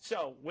 Mm-hmm.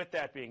 So with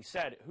that being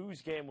said,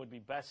 whose game would be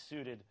best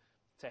suited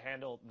to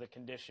handle the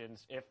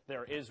conditions if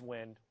there is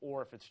wind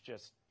or if it's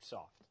just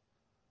soft?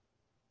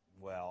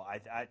 Well,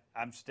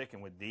 I'm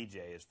sticking with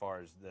DJ as far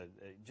as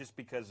just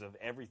because of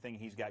everything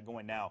he's got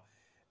going now.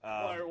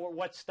 Or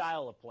what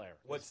style of player?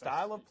 What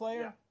style of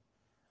player?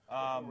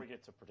 Yeah. Before we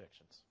get to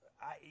predictions.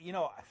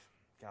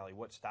 Golly,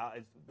 what style?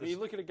 You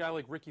look at a guy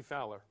like Ricky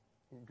Fowler.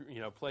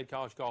 Played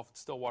college golf at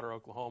Stillwater,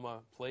 Oklahoma.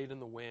 Played in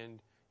the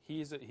wind.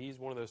 He's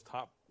one of those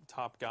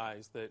top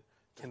guys that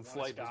can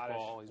flight this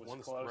ball. He's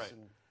won the right.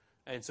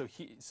 And so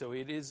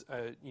it is.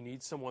 You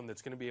need someone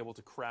that's going to be able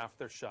to craft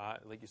their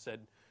shot, like you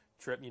said.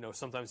 Tripp,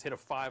 sometimes hit a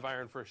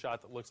 5-iron for a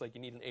shot that looks like you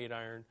need an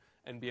 8-iron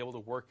and be able to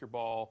work your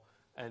ball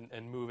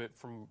and move it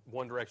from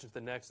one direction to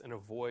the next and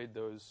avoid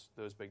those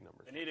big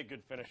numbers. They need a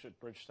good finish at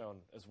Bridgestone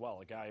as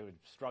well, a guy who had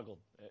struggled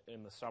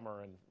in the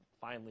summer and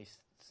finally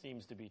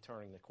seems to be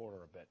turning the corner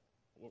a bit.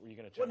 What were you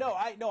going to check?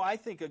 Well, I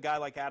think a guy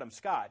like Adam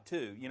Scott,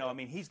 too. I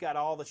mean, he's got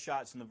all the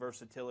shots and the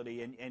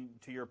versatility, and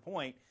to your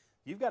point,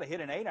 you've got to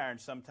hit an 8-iron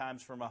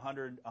sometimes from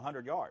 100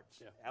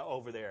 yards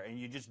over there, and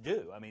you just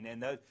do. I mean,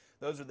 and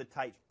those are the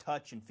tight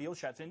touch and feel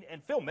shots.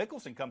 And Phil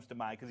Mickelson comes to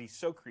mind because he's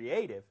so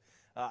creative.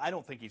 I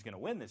don't think he's going to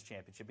win this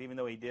championship, even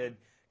though he did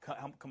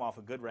come off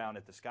a good round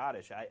at the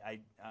Scottish.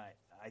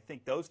 I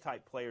think those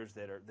type players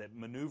that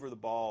maneuver the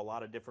ball a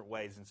lot of different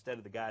ways instead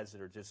of the guys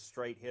that are just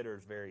straight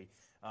hitters, very,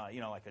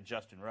 like a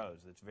Justin Rose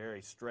that's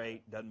very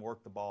straight, doesn't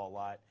work the ball a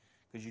lot,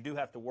 because you do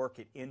have to work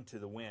it into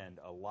the wind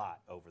a lot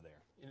over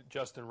there.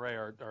 Justin Ray,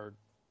 our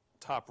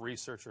top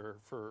researcher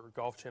for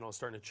Golf Channel, is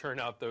starting to churn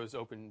out those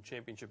Open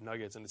Championship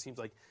nuggets, and it seems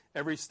like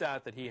every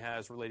stat that he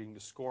has relating to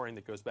scoring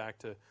that goes back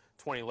to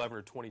 2011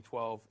 or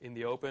 2012 in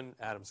the Open,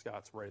 Adam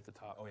Scott's right at the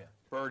top. Oh, yeah.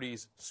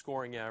 Birdies,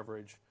 scoring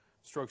average,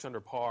 strokes under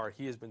par.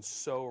 He has been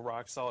so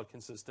rock-solid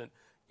consistent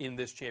in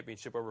this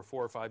championship over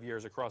 4 or 5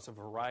 years across a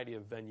variety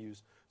of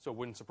venues, so it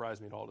wouldn't surprise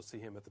me at all to see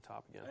him at the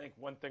top again. I think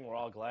one thing we're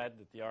all glad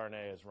that the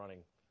R&A is running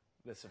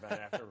this event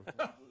after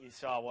we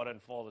saw what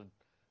unfolded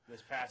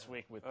this past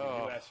week with the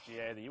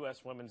USGA, the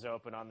U.S. Women's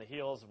Open, on the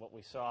heels of what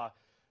we saw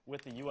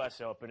with the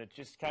U.S. Open. It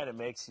just kind of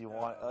makes you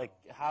want, like,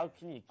 how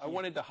can you keep... I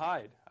wanted to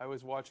hide. I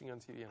was watching on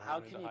TV, and how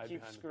can you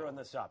keep screwing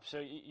this up?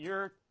 So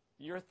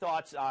your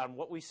thoughts on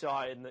what we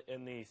saw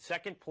in the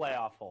second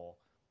playoff hole,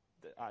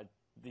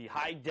 the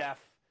high-def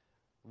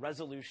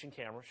resolution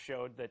camera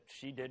showed that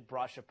she did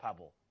brush a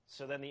pebble.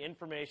 So then the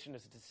information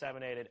is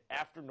disseminated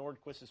after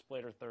Nordquist has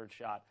played her third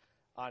shot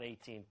on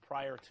 18,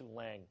 prior to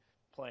Lang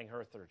playing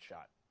her third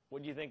shot.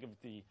 What do you think of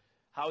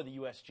how the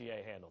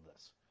USGA handled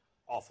this?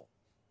 Awful.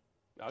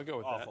 I'll go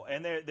with awful.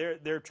 that. And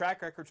their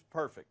track record's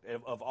perfect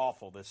of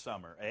awful this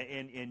summer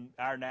in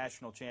our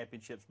national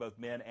championships, both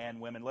men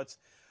and women. Let's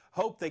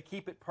hope they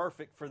keep it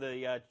perfect for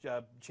the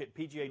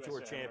PGA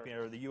Tour champion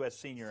or the U.S.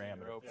 Senior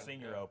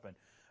Open.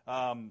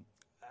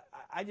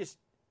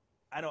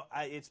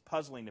 It's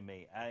puzzling to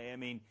me. I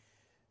mean,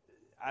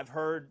 I've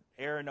heard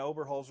Aaron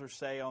Oberholzer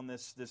say on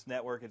this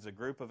network it's a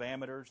group of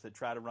amateurs that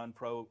try to run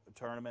pro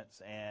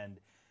tournaments, and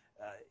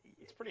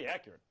it's pretty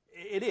accurate.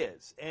 It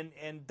is,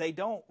 and they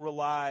don't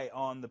rely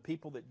on the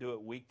people that do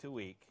it week to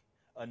week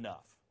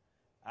enough.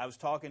 I was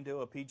talking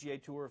to a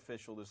PGA Tour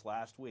official this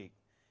last week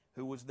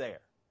who was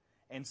there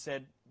and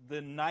said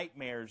the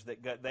nightmares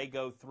that they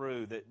go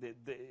through, that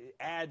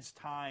adds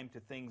time to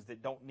things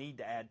that don't need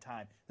to add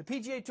time. The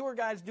PGA Tour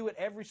guys do it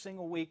every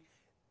single week.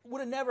 Would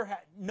have never had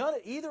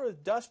either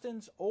of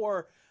Dustin's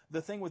or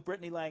the thing with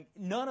Brittany Lang.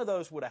 None of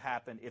those would have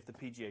happened if the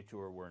PGA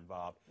Tour were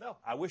involved. No,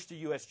 I wish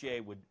the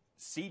USGA would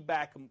cede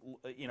back,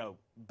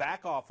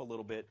 back off a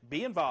little bit,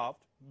 be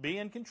involved, be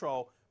in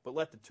control, but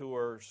let the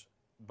tours,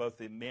 both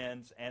the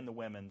men's and the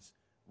women's,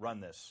 run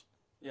this.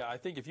 Yeah, I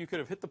think if you could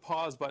have hit the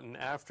pause button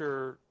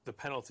after the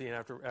penalty and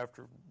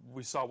after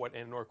we saw what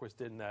Anna Nordquist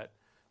did in that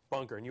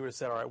bunker, and you would have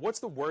said, all right, what's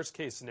the worst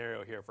case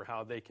scenario here for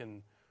how they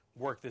can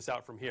work this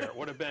out from here? It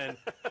would have been,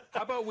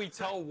 how about we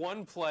tell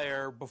one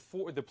player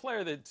before, the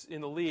player that's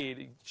in the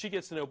lead, she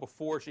gets to know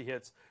before she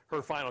hits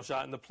her final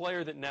shot, and the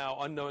player that now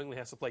unknowingly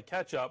has to play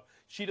catch up,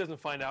 she doesn't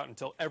find out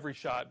until every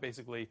shot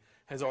basically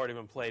has already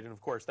been played. And of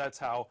course, that's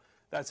how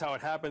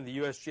it happened. The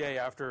USGA,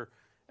 after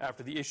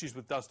the issues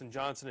with Dustin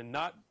Johnson and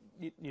not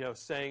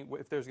saying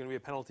if there's going to be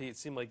a penalty, it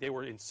seemed like they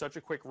were in such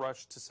a quick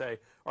rush to say,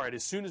 all right,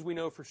 as soon as we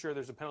know for sure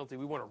there's a penalty,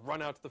 we want to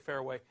run out to the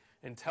fairway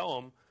and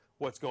tell them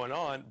what's going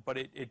on. But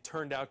it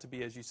turned out to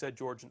be, as you said,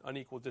 George, an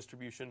unequal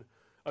distribution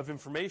of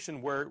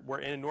information where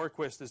Anna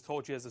Nordquist is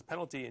told she has this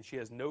penalty and she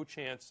has no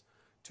chance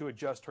to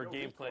adjust her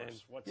game plan.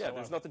 Yeah,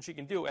 there's nothing she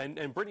can do.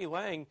 And Brittany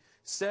Lang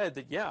said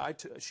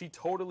that, she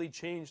totally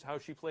changed how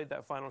she played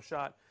that final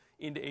shot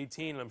into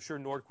 18, and I'm sure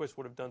Nordquist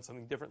would have done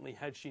something differently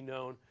had she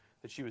known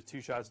that she was 2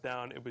 shots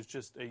down. It was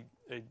just a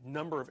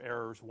number of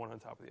errors, one on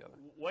top of the other.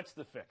 What's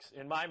the fix?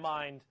 In my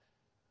mind,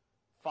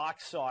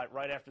 Fox saw it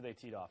right after they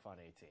teed off on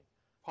 18.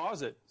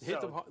 Pause it.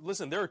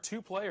 Listen, there are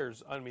 2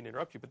 players. I don't mean to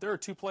interrupt you, but there are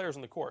 2 players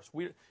on the course.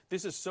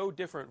 This is so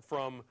different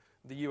from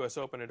the U.S.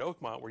 Open at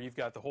Oakmont where you've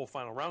got the whole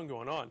final round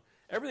going on.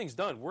 Everything's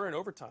done. We're in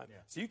overtime. Yeah.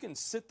 So you can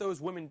sit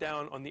those women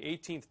down on the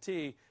 18th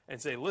tee and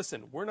say,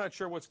 listen, we're not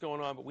sure what's going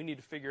on, but we need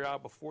to figure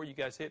out before you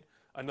guys hit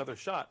another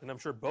shot. And I'm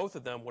sure both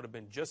of them would have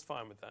been just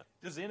fine with that.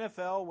 Does the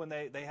NFL, when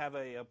they have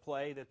a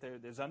play that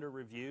is under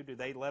review, do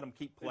they let them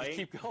keep playing? They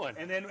just keep going.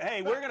 And then,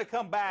 hey, we're going to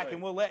come back right.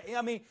 And we'll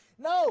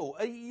no,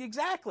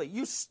 exactly.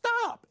 You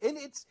stop. And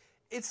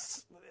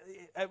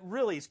it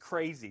really is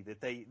crazy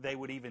that they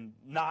would even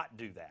not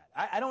do that.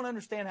 I don't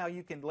understand how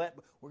you can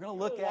we're going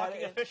to look at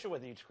it. Official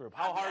with each group.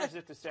 How hard is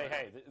it to say,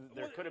 hey,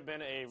 there could have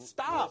been a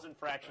rules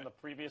infraction the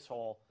previous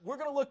hole? We're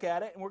going to look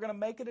at it, and we're going to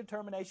make a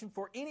determination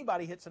before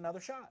anybody hits another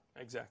shot.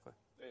 Exactly.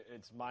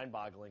 It's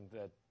mind-boggling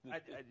that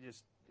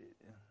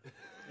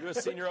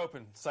U.S. Senior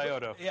Open,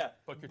 Scioto. Yeah.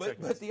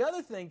 But the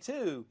other thing,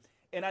 too,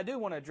 and I do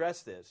want to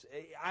address this,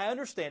 I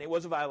understand it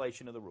was a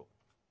violation of the rule.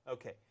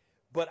 Okay.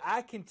 But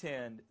I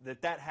contend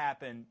that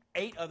happened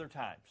 8 other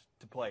times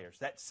to players,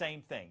 that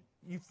same thing.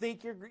 You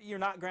think you're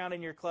not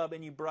grounding your club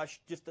and you brush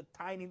just a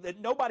tiny, that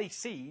nobody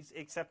sees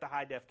except a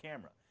high-def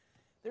camera.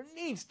 There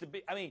needs to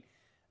be,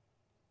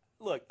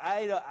 look,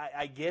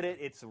 I get it.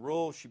 It's a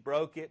rule. She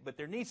broke it. But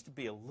there needs to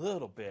be a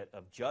little bit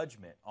of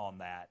judgment on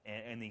that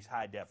and these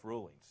high-def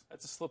rulings.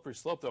 That's a slippery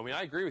slope, though.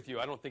 I agree with you.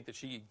 I don't think that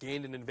she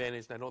gained an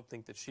advantage, and I don't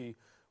think that she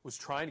was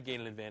trying to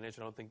gain an advantage.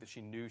 I don't think that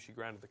she knew she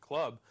grounded the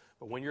club.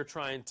 But when you're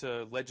trying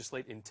to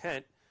legislate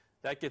intent,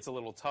 that gets a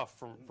little tough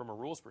from a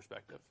rules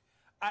perspective.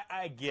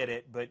 I get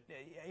it, but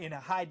in a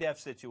high-def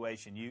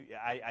situation,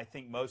 I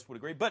think most would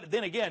agree. But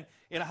then again,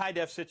 in a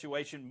high-def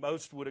situation,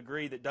 most would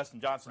agree that Dustin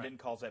Johnson didn't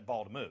cause that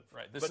ball to move.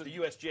 Right. But the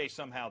USGA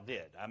somehow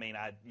did.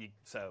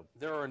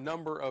 There are a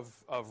number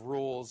of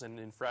rules and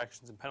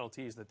infractions and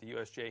penalties that the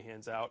USGA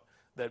hands out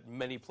that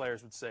many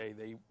players would say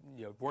they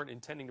weren't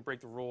intending to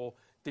break the rule,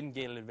 didn't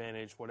gain an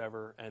advantage,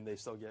 whatever, and they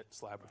still get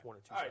slapped with 1 or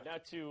 2 shots. All right, now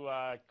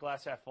to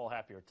glass half full,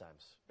 happier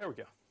times. There we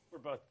go.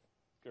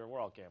 We're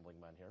all gambling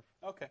men here.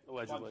 Okay.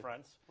 Allegedly. Fun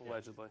friends.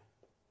 Allegedly.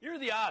 Here are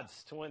the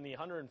odds to win the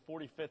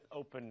 145th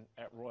Open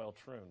at Royal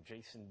Troon.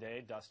 Jason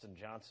Day, Dustin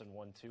Johnson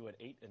 1-2 at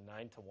 8 and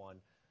 9 to 1.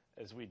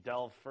 As we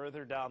delve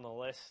further down the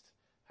list,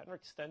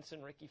 Henrik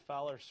Stenson, Ricky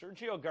Fowler,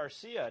 Sergio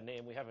Garcia, a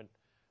name we haven't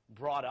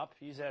brought up.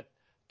 He's at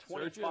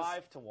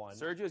 25 to 1.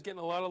 Sergio's getting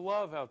a lot of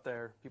love out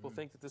there. People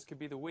think that this could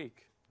be the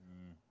week.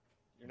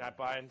 You're not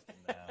buying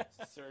No.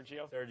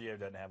 Sergio? Sergio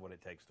doesn't have what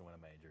it takes to win a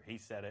major. He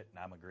said it,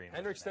 and I'm agreeing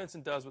Henrik with him.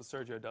 Stenson does what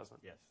Sergio doesn't.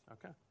 Yes.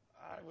 Okay.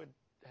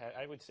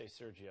 I would say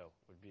Sergio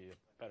would be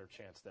a better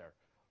chance there.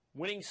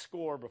 Winning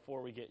score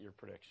before we get your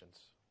predictions.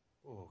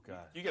 Oh,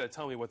 God. You got to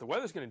tell me what the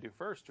weather's going to do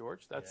first,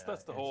 George. That's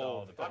the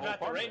whole. I'm not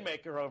the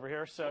rainmaker over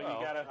here, so you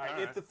got to.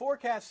 Right, if the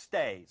forecast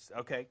stays,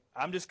 okay,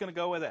 I'm just going to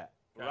go with that.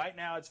 Okay. Right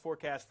now, it's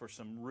forecast for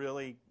some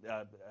really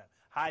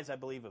highs, I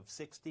believe, of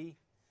 60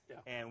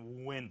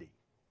 and windy.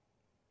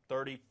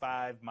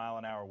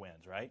 35-mile-an-hour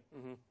winds, right?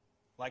 Mm-hmm.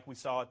 Like we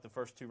saw at the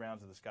first 2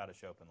 rounds of the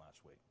Scottish Open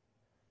last week.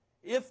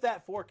 If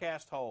that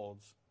forecast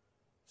holds,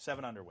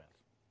 7 under wins.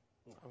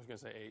 I was going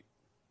to say 8.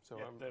 So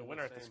the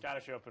winner at the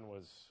Scottish Open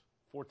was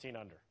 14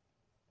 under.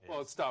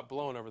 Well, it stopped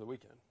blowing over the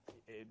weekend.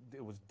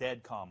 It was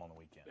dead calm on the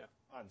weekend.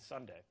 Yeah. On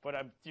Sunday.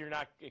 But you're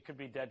not. It could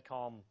be dead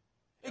calm.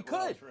 It could.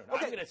 Okay. I'm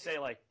going to say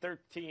like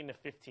 13 to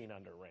 15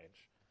 under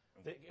range.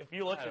 If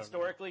you look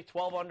historically,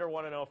 12 under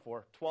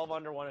 1-04, 12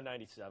 under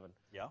 1-97.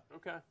 Yeah.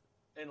 Okay.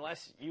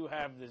 Unless you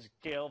have this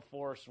gale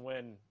force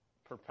wind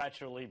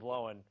perpetually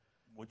blowing.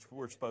 Which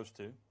we're supposed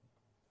to.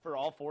 For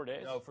all 4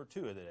 days? No, for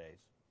 2 of the days.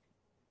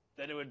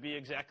 Then it would be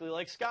exactly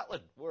like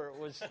Scotland, where it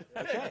was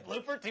it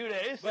blew for 2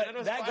 days.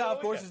 But that golf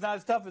course is not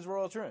as tough as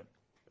Royal Troon.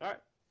 All right.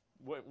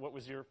 What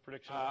was your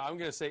prediction? I'm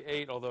going to say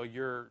 8, although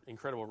your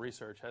incredible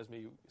research has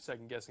me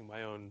second-guessing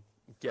my own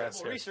guess.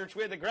 Incredible research.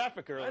 We had the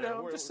graphic earlier. I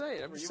know. I'm just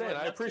saying.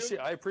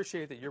 I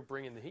appreciate that you're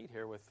bringing the heat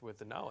here with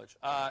the knowledge.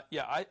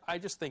 I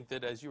just think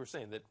that, as you were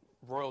saying, that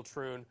Royal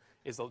Troon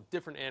is a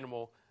different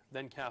animal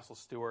than Castle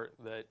Stewart.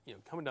 That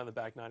coming down the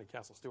back nine at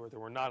Castle Stewart,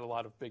 there were not a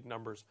lot of big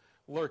numbers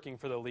lurking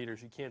for the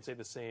leaders. You can't say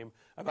the same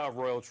about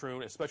Royal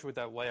Troon, especially with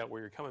that layout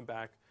where you're coming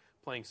back,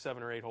 playing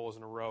 7 or 8 holes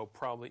in a row,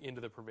 probably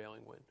into the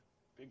prevailing wind.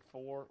 Big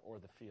 4 or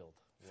the field?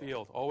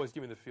 Field. Always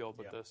give me the field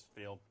with this.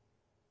 Field.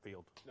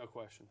 No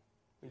question.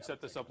 We can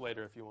set this up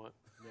later if you want.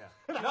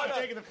 Yeah. no,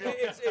 taking the field.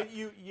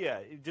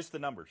 Just the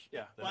numbers.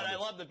 Yeah. But I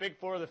love the big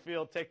 4 of the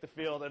field. Take the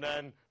field, and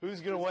then who's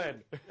going to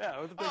win?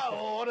 Yeah. With the big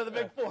one of the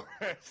big 4.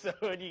 So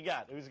what do you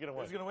got? Who's going to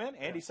win? Who's going to win?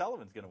 Andy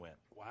Sullivan's going to win.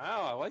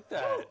 Wow, I like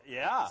that.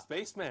 Yeah.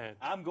 Spaceman.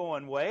 I'm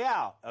going way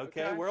out.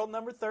 Okay. World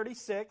number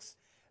 36.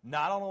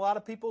 Not on a lot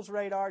of people's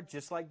radar,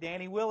 just like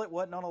Danny Willett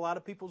wasn't on a lot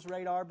of people's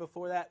radar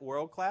before that.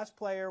 World-class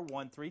player,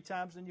 won 3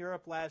 times in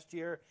Europe last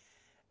year.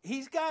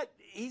 He's got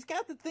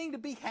the thing to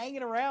be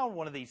hanging around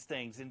one of these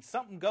things and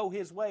something go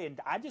his way. And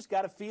I just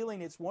got a feeling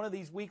it's one of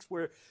these weeks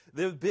where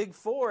the big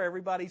 4,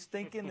 everybody's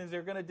thinking that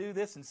they're going to do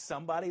this, and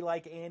somebody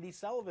like Andy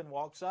Sullivan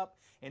walks up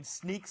and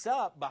sneaks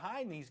up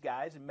behind these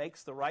guys and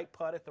makes the right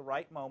putt at the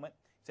right moment.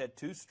 He's had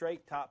 2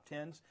 straight top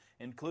 10s,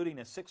 including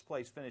a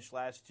 6th-place finish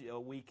last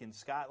week in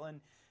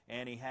Scotland.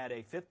 And he had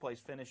a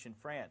 5th-place finish in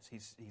France.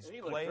 He's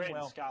playing great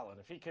well in Scotland.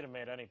 If he could have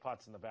made any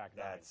putts in the back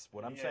nine, that's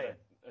what I'm saying.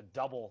 A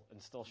double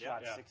and still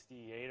shot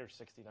 68 or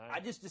 69. I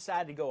just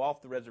decided to go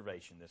off the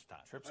reservation this time.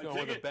 Tripp's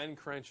going with a Ben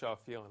Crenshaw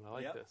feeling. I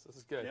like this. This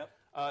is good.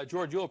 Yep.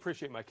 George, you'll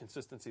appreciate my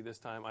consistency this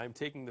time. I'm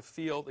taking the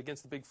field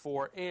against the big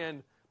 4,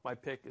 and my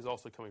pick is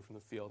also coming from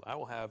the field. I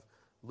will have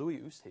Louis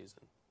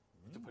Oosthuizen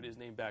to put his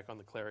name back on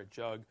the claret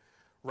jug.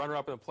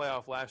 Runner-up in the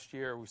playoff last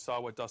year. We saw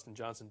what Dustin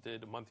Johnson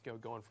did a month ago,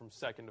 going from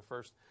 2nd to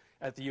 1st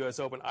at the U.S.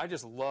 Open. I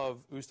just love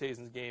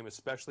Oosthuizen's game,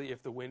 especially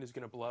if the wind is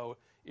going to blow,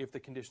 if the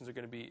conditions are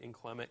going to be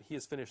inclement. He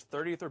has finished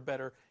 30th or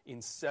better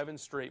in 7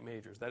 straight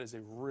majors. That is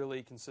a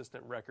really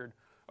consistent record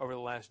over the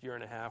last year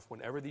and a half.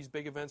 Whenever these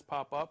big events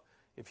pop up,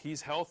 if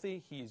he's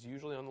healthy, he's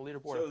usually on the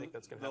leaderboard. So I think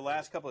that's going to The happen.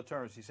 last couple of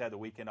tournaments, he's had the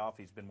weekend off.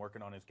 He's been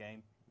working on his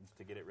game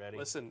to get it ready.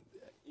 Listen,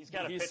 he's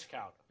got a pitch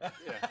count.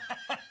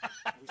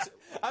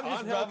 I'm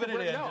just rubbing it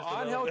in. No,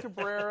 Angel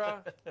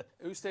Cabrera,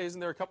 Oosthuizen,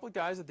 there are a couple of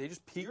guys that they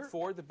just peak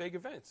for the big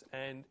events.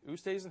 And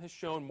Oosthuizen has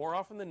shown more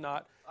often than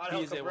not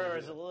Angel Cabrera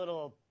is a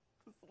little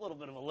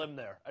bit of a limb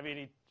there. I mean,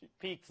 he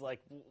peaked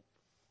like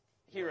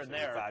here and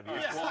there. 5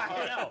 years. Yeah,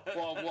 I know.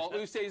 Well,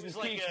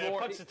 Oosthuizen peaks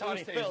more.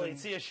 Punxsutawney Phil, he'd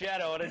see a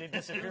shadow and then he'd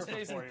disappear for 4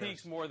 Oosthuizen years.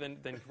 peaks more than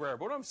Cabrera.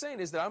 But what I'm saying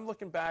is that I'm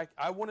looking back.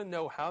 I want to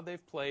know how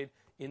they've played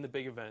in the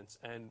big events.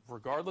 And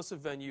regardless of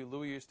venue,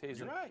 Louis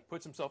Oosthuizen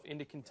puts himself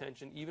into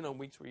contention, even on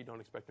weeks where you don't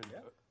expect him to do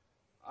it.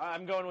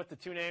 I'm going with the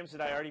 2 names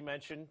that I already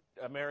mentioned,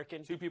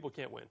 American. 2 people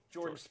can't win.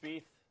 Jordan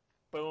Spieth,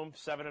 boom,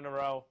 7 in a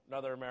row,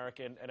 another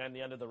American, and then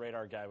the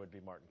under-the-radar guy would be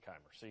Martin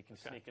Keimer. So you can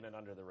sneak in an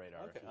under-the-radar.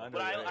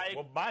 Okay.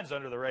 Well, mine's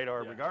under the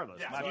radar regardless.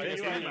 Yeah,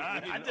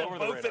 I did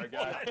both in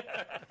one.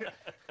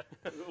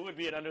 Who would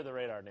be an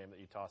under-the-radar name that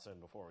you toss in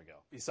before we go?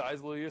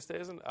 Besides Louis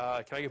Oosthuizen,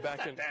 can I go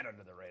back and that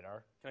under the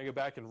radar? Can I go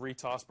back and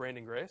retoss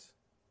Brandon Grace?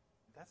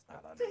 That's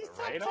not under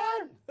the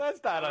radar.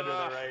 That's not under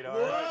the radar.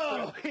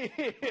 Whoa.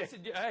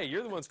 Hey,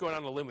 you're the one's going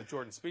on a limb with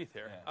Jordan Spieth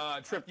here.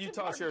 Trip, you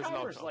toss yours and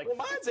I'll tell. Well,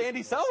 mine's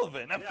Andy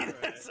Sullivan. I mean,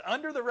 it's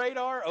under the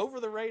radar, over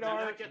the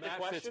radar.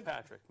 Matt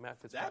Fitzpatrick.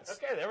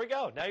 Okay, there we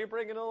go. Now you're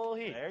bringing a little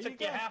heat. It took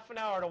you half an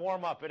hour to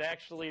warm up. It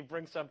actually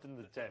brings something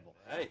to the table.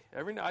 Hey,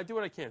 I do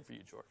what I can for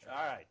you, George.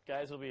 All right,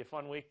 guys, it'll be a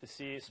fun week to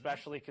see,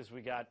 especially because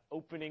we got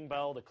opening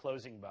bell to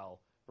closing bell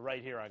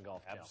right here on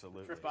Golf Channel.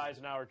 Absolutely. Trip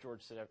Eisenhower,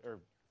 George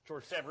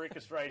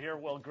Savarikas right here,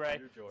 Will Gray.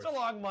 It's a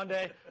long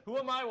Monday. Who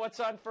am I? What's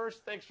on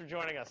first? Thanks for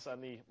joining us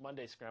on the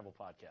Monday Scramble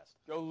podcast.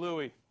 Go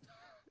Louie.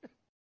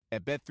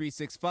 At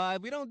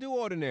Bet365, we don't do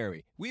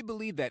ordinary. We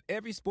believe that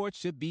every sport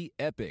should be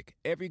epic.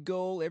 Every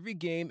goal, every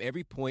game,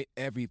 every point,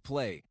 every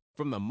play.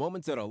 From the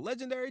moments that are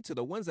legendary to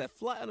the ones that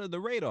fly under the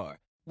radar.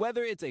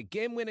 Whether it's a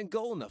game-winning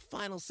goal in the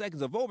final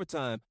seconds of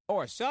overtime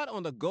or a shot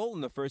on the goal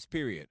in the first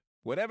period.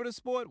 Whatever the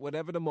sport,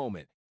 whatever the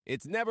moment.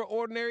 It's never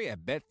ordinary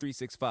at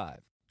Bet365.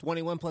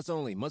 21 plus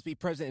only. Must be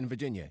present in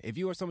Virginia. If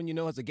you or someone you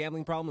know has a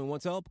gambling problem and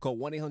wants help, call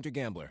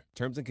 1-800-GAMBLER.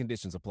 Terms and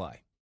conditions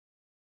apply.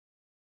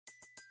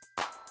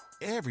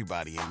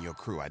 Everybody in your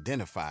crew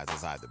identifies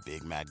as either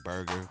Big Mac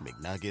Burger,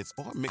 McNuggets,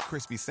 or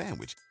McCrispy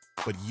Sandwich.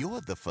 But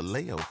you're the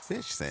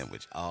Filet-O-Fish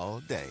Sandwich all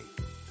day.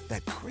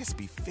 That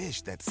crispy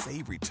fish, that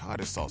savory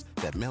tartar sauce,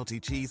 that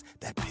melty cheese,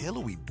 that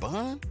pillowy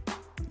bun.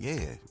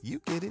 Yeah, you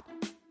get it.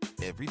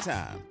 Every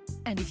time.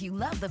 And if you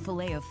love the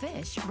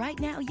Filet-O-Fish, right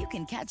now you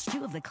can catch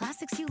two of the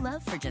classics you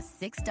love for just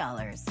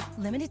 $6.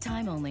 Limited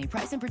time only.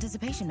 Price and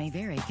participation may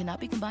vary. Cannot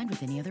be combined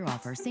with any other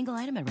offer. Single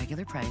item at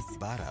regular price.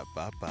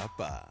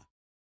 Ba-da-ba-ba-ba.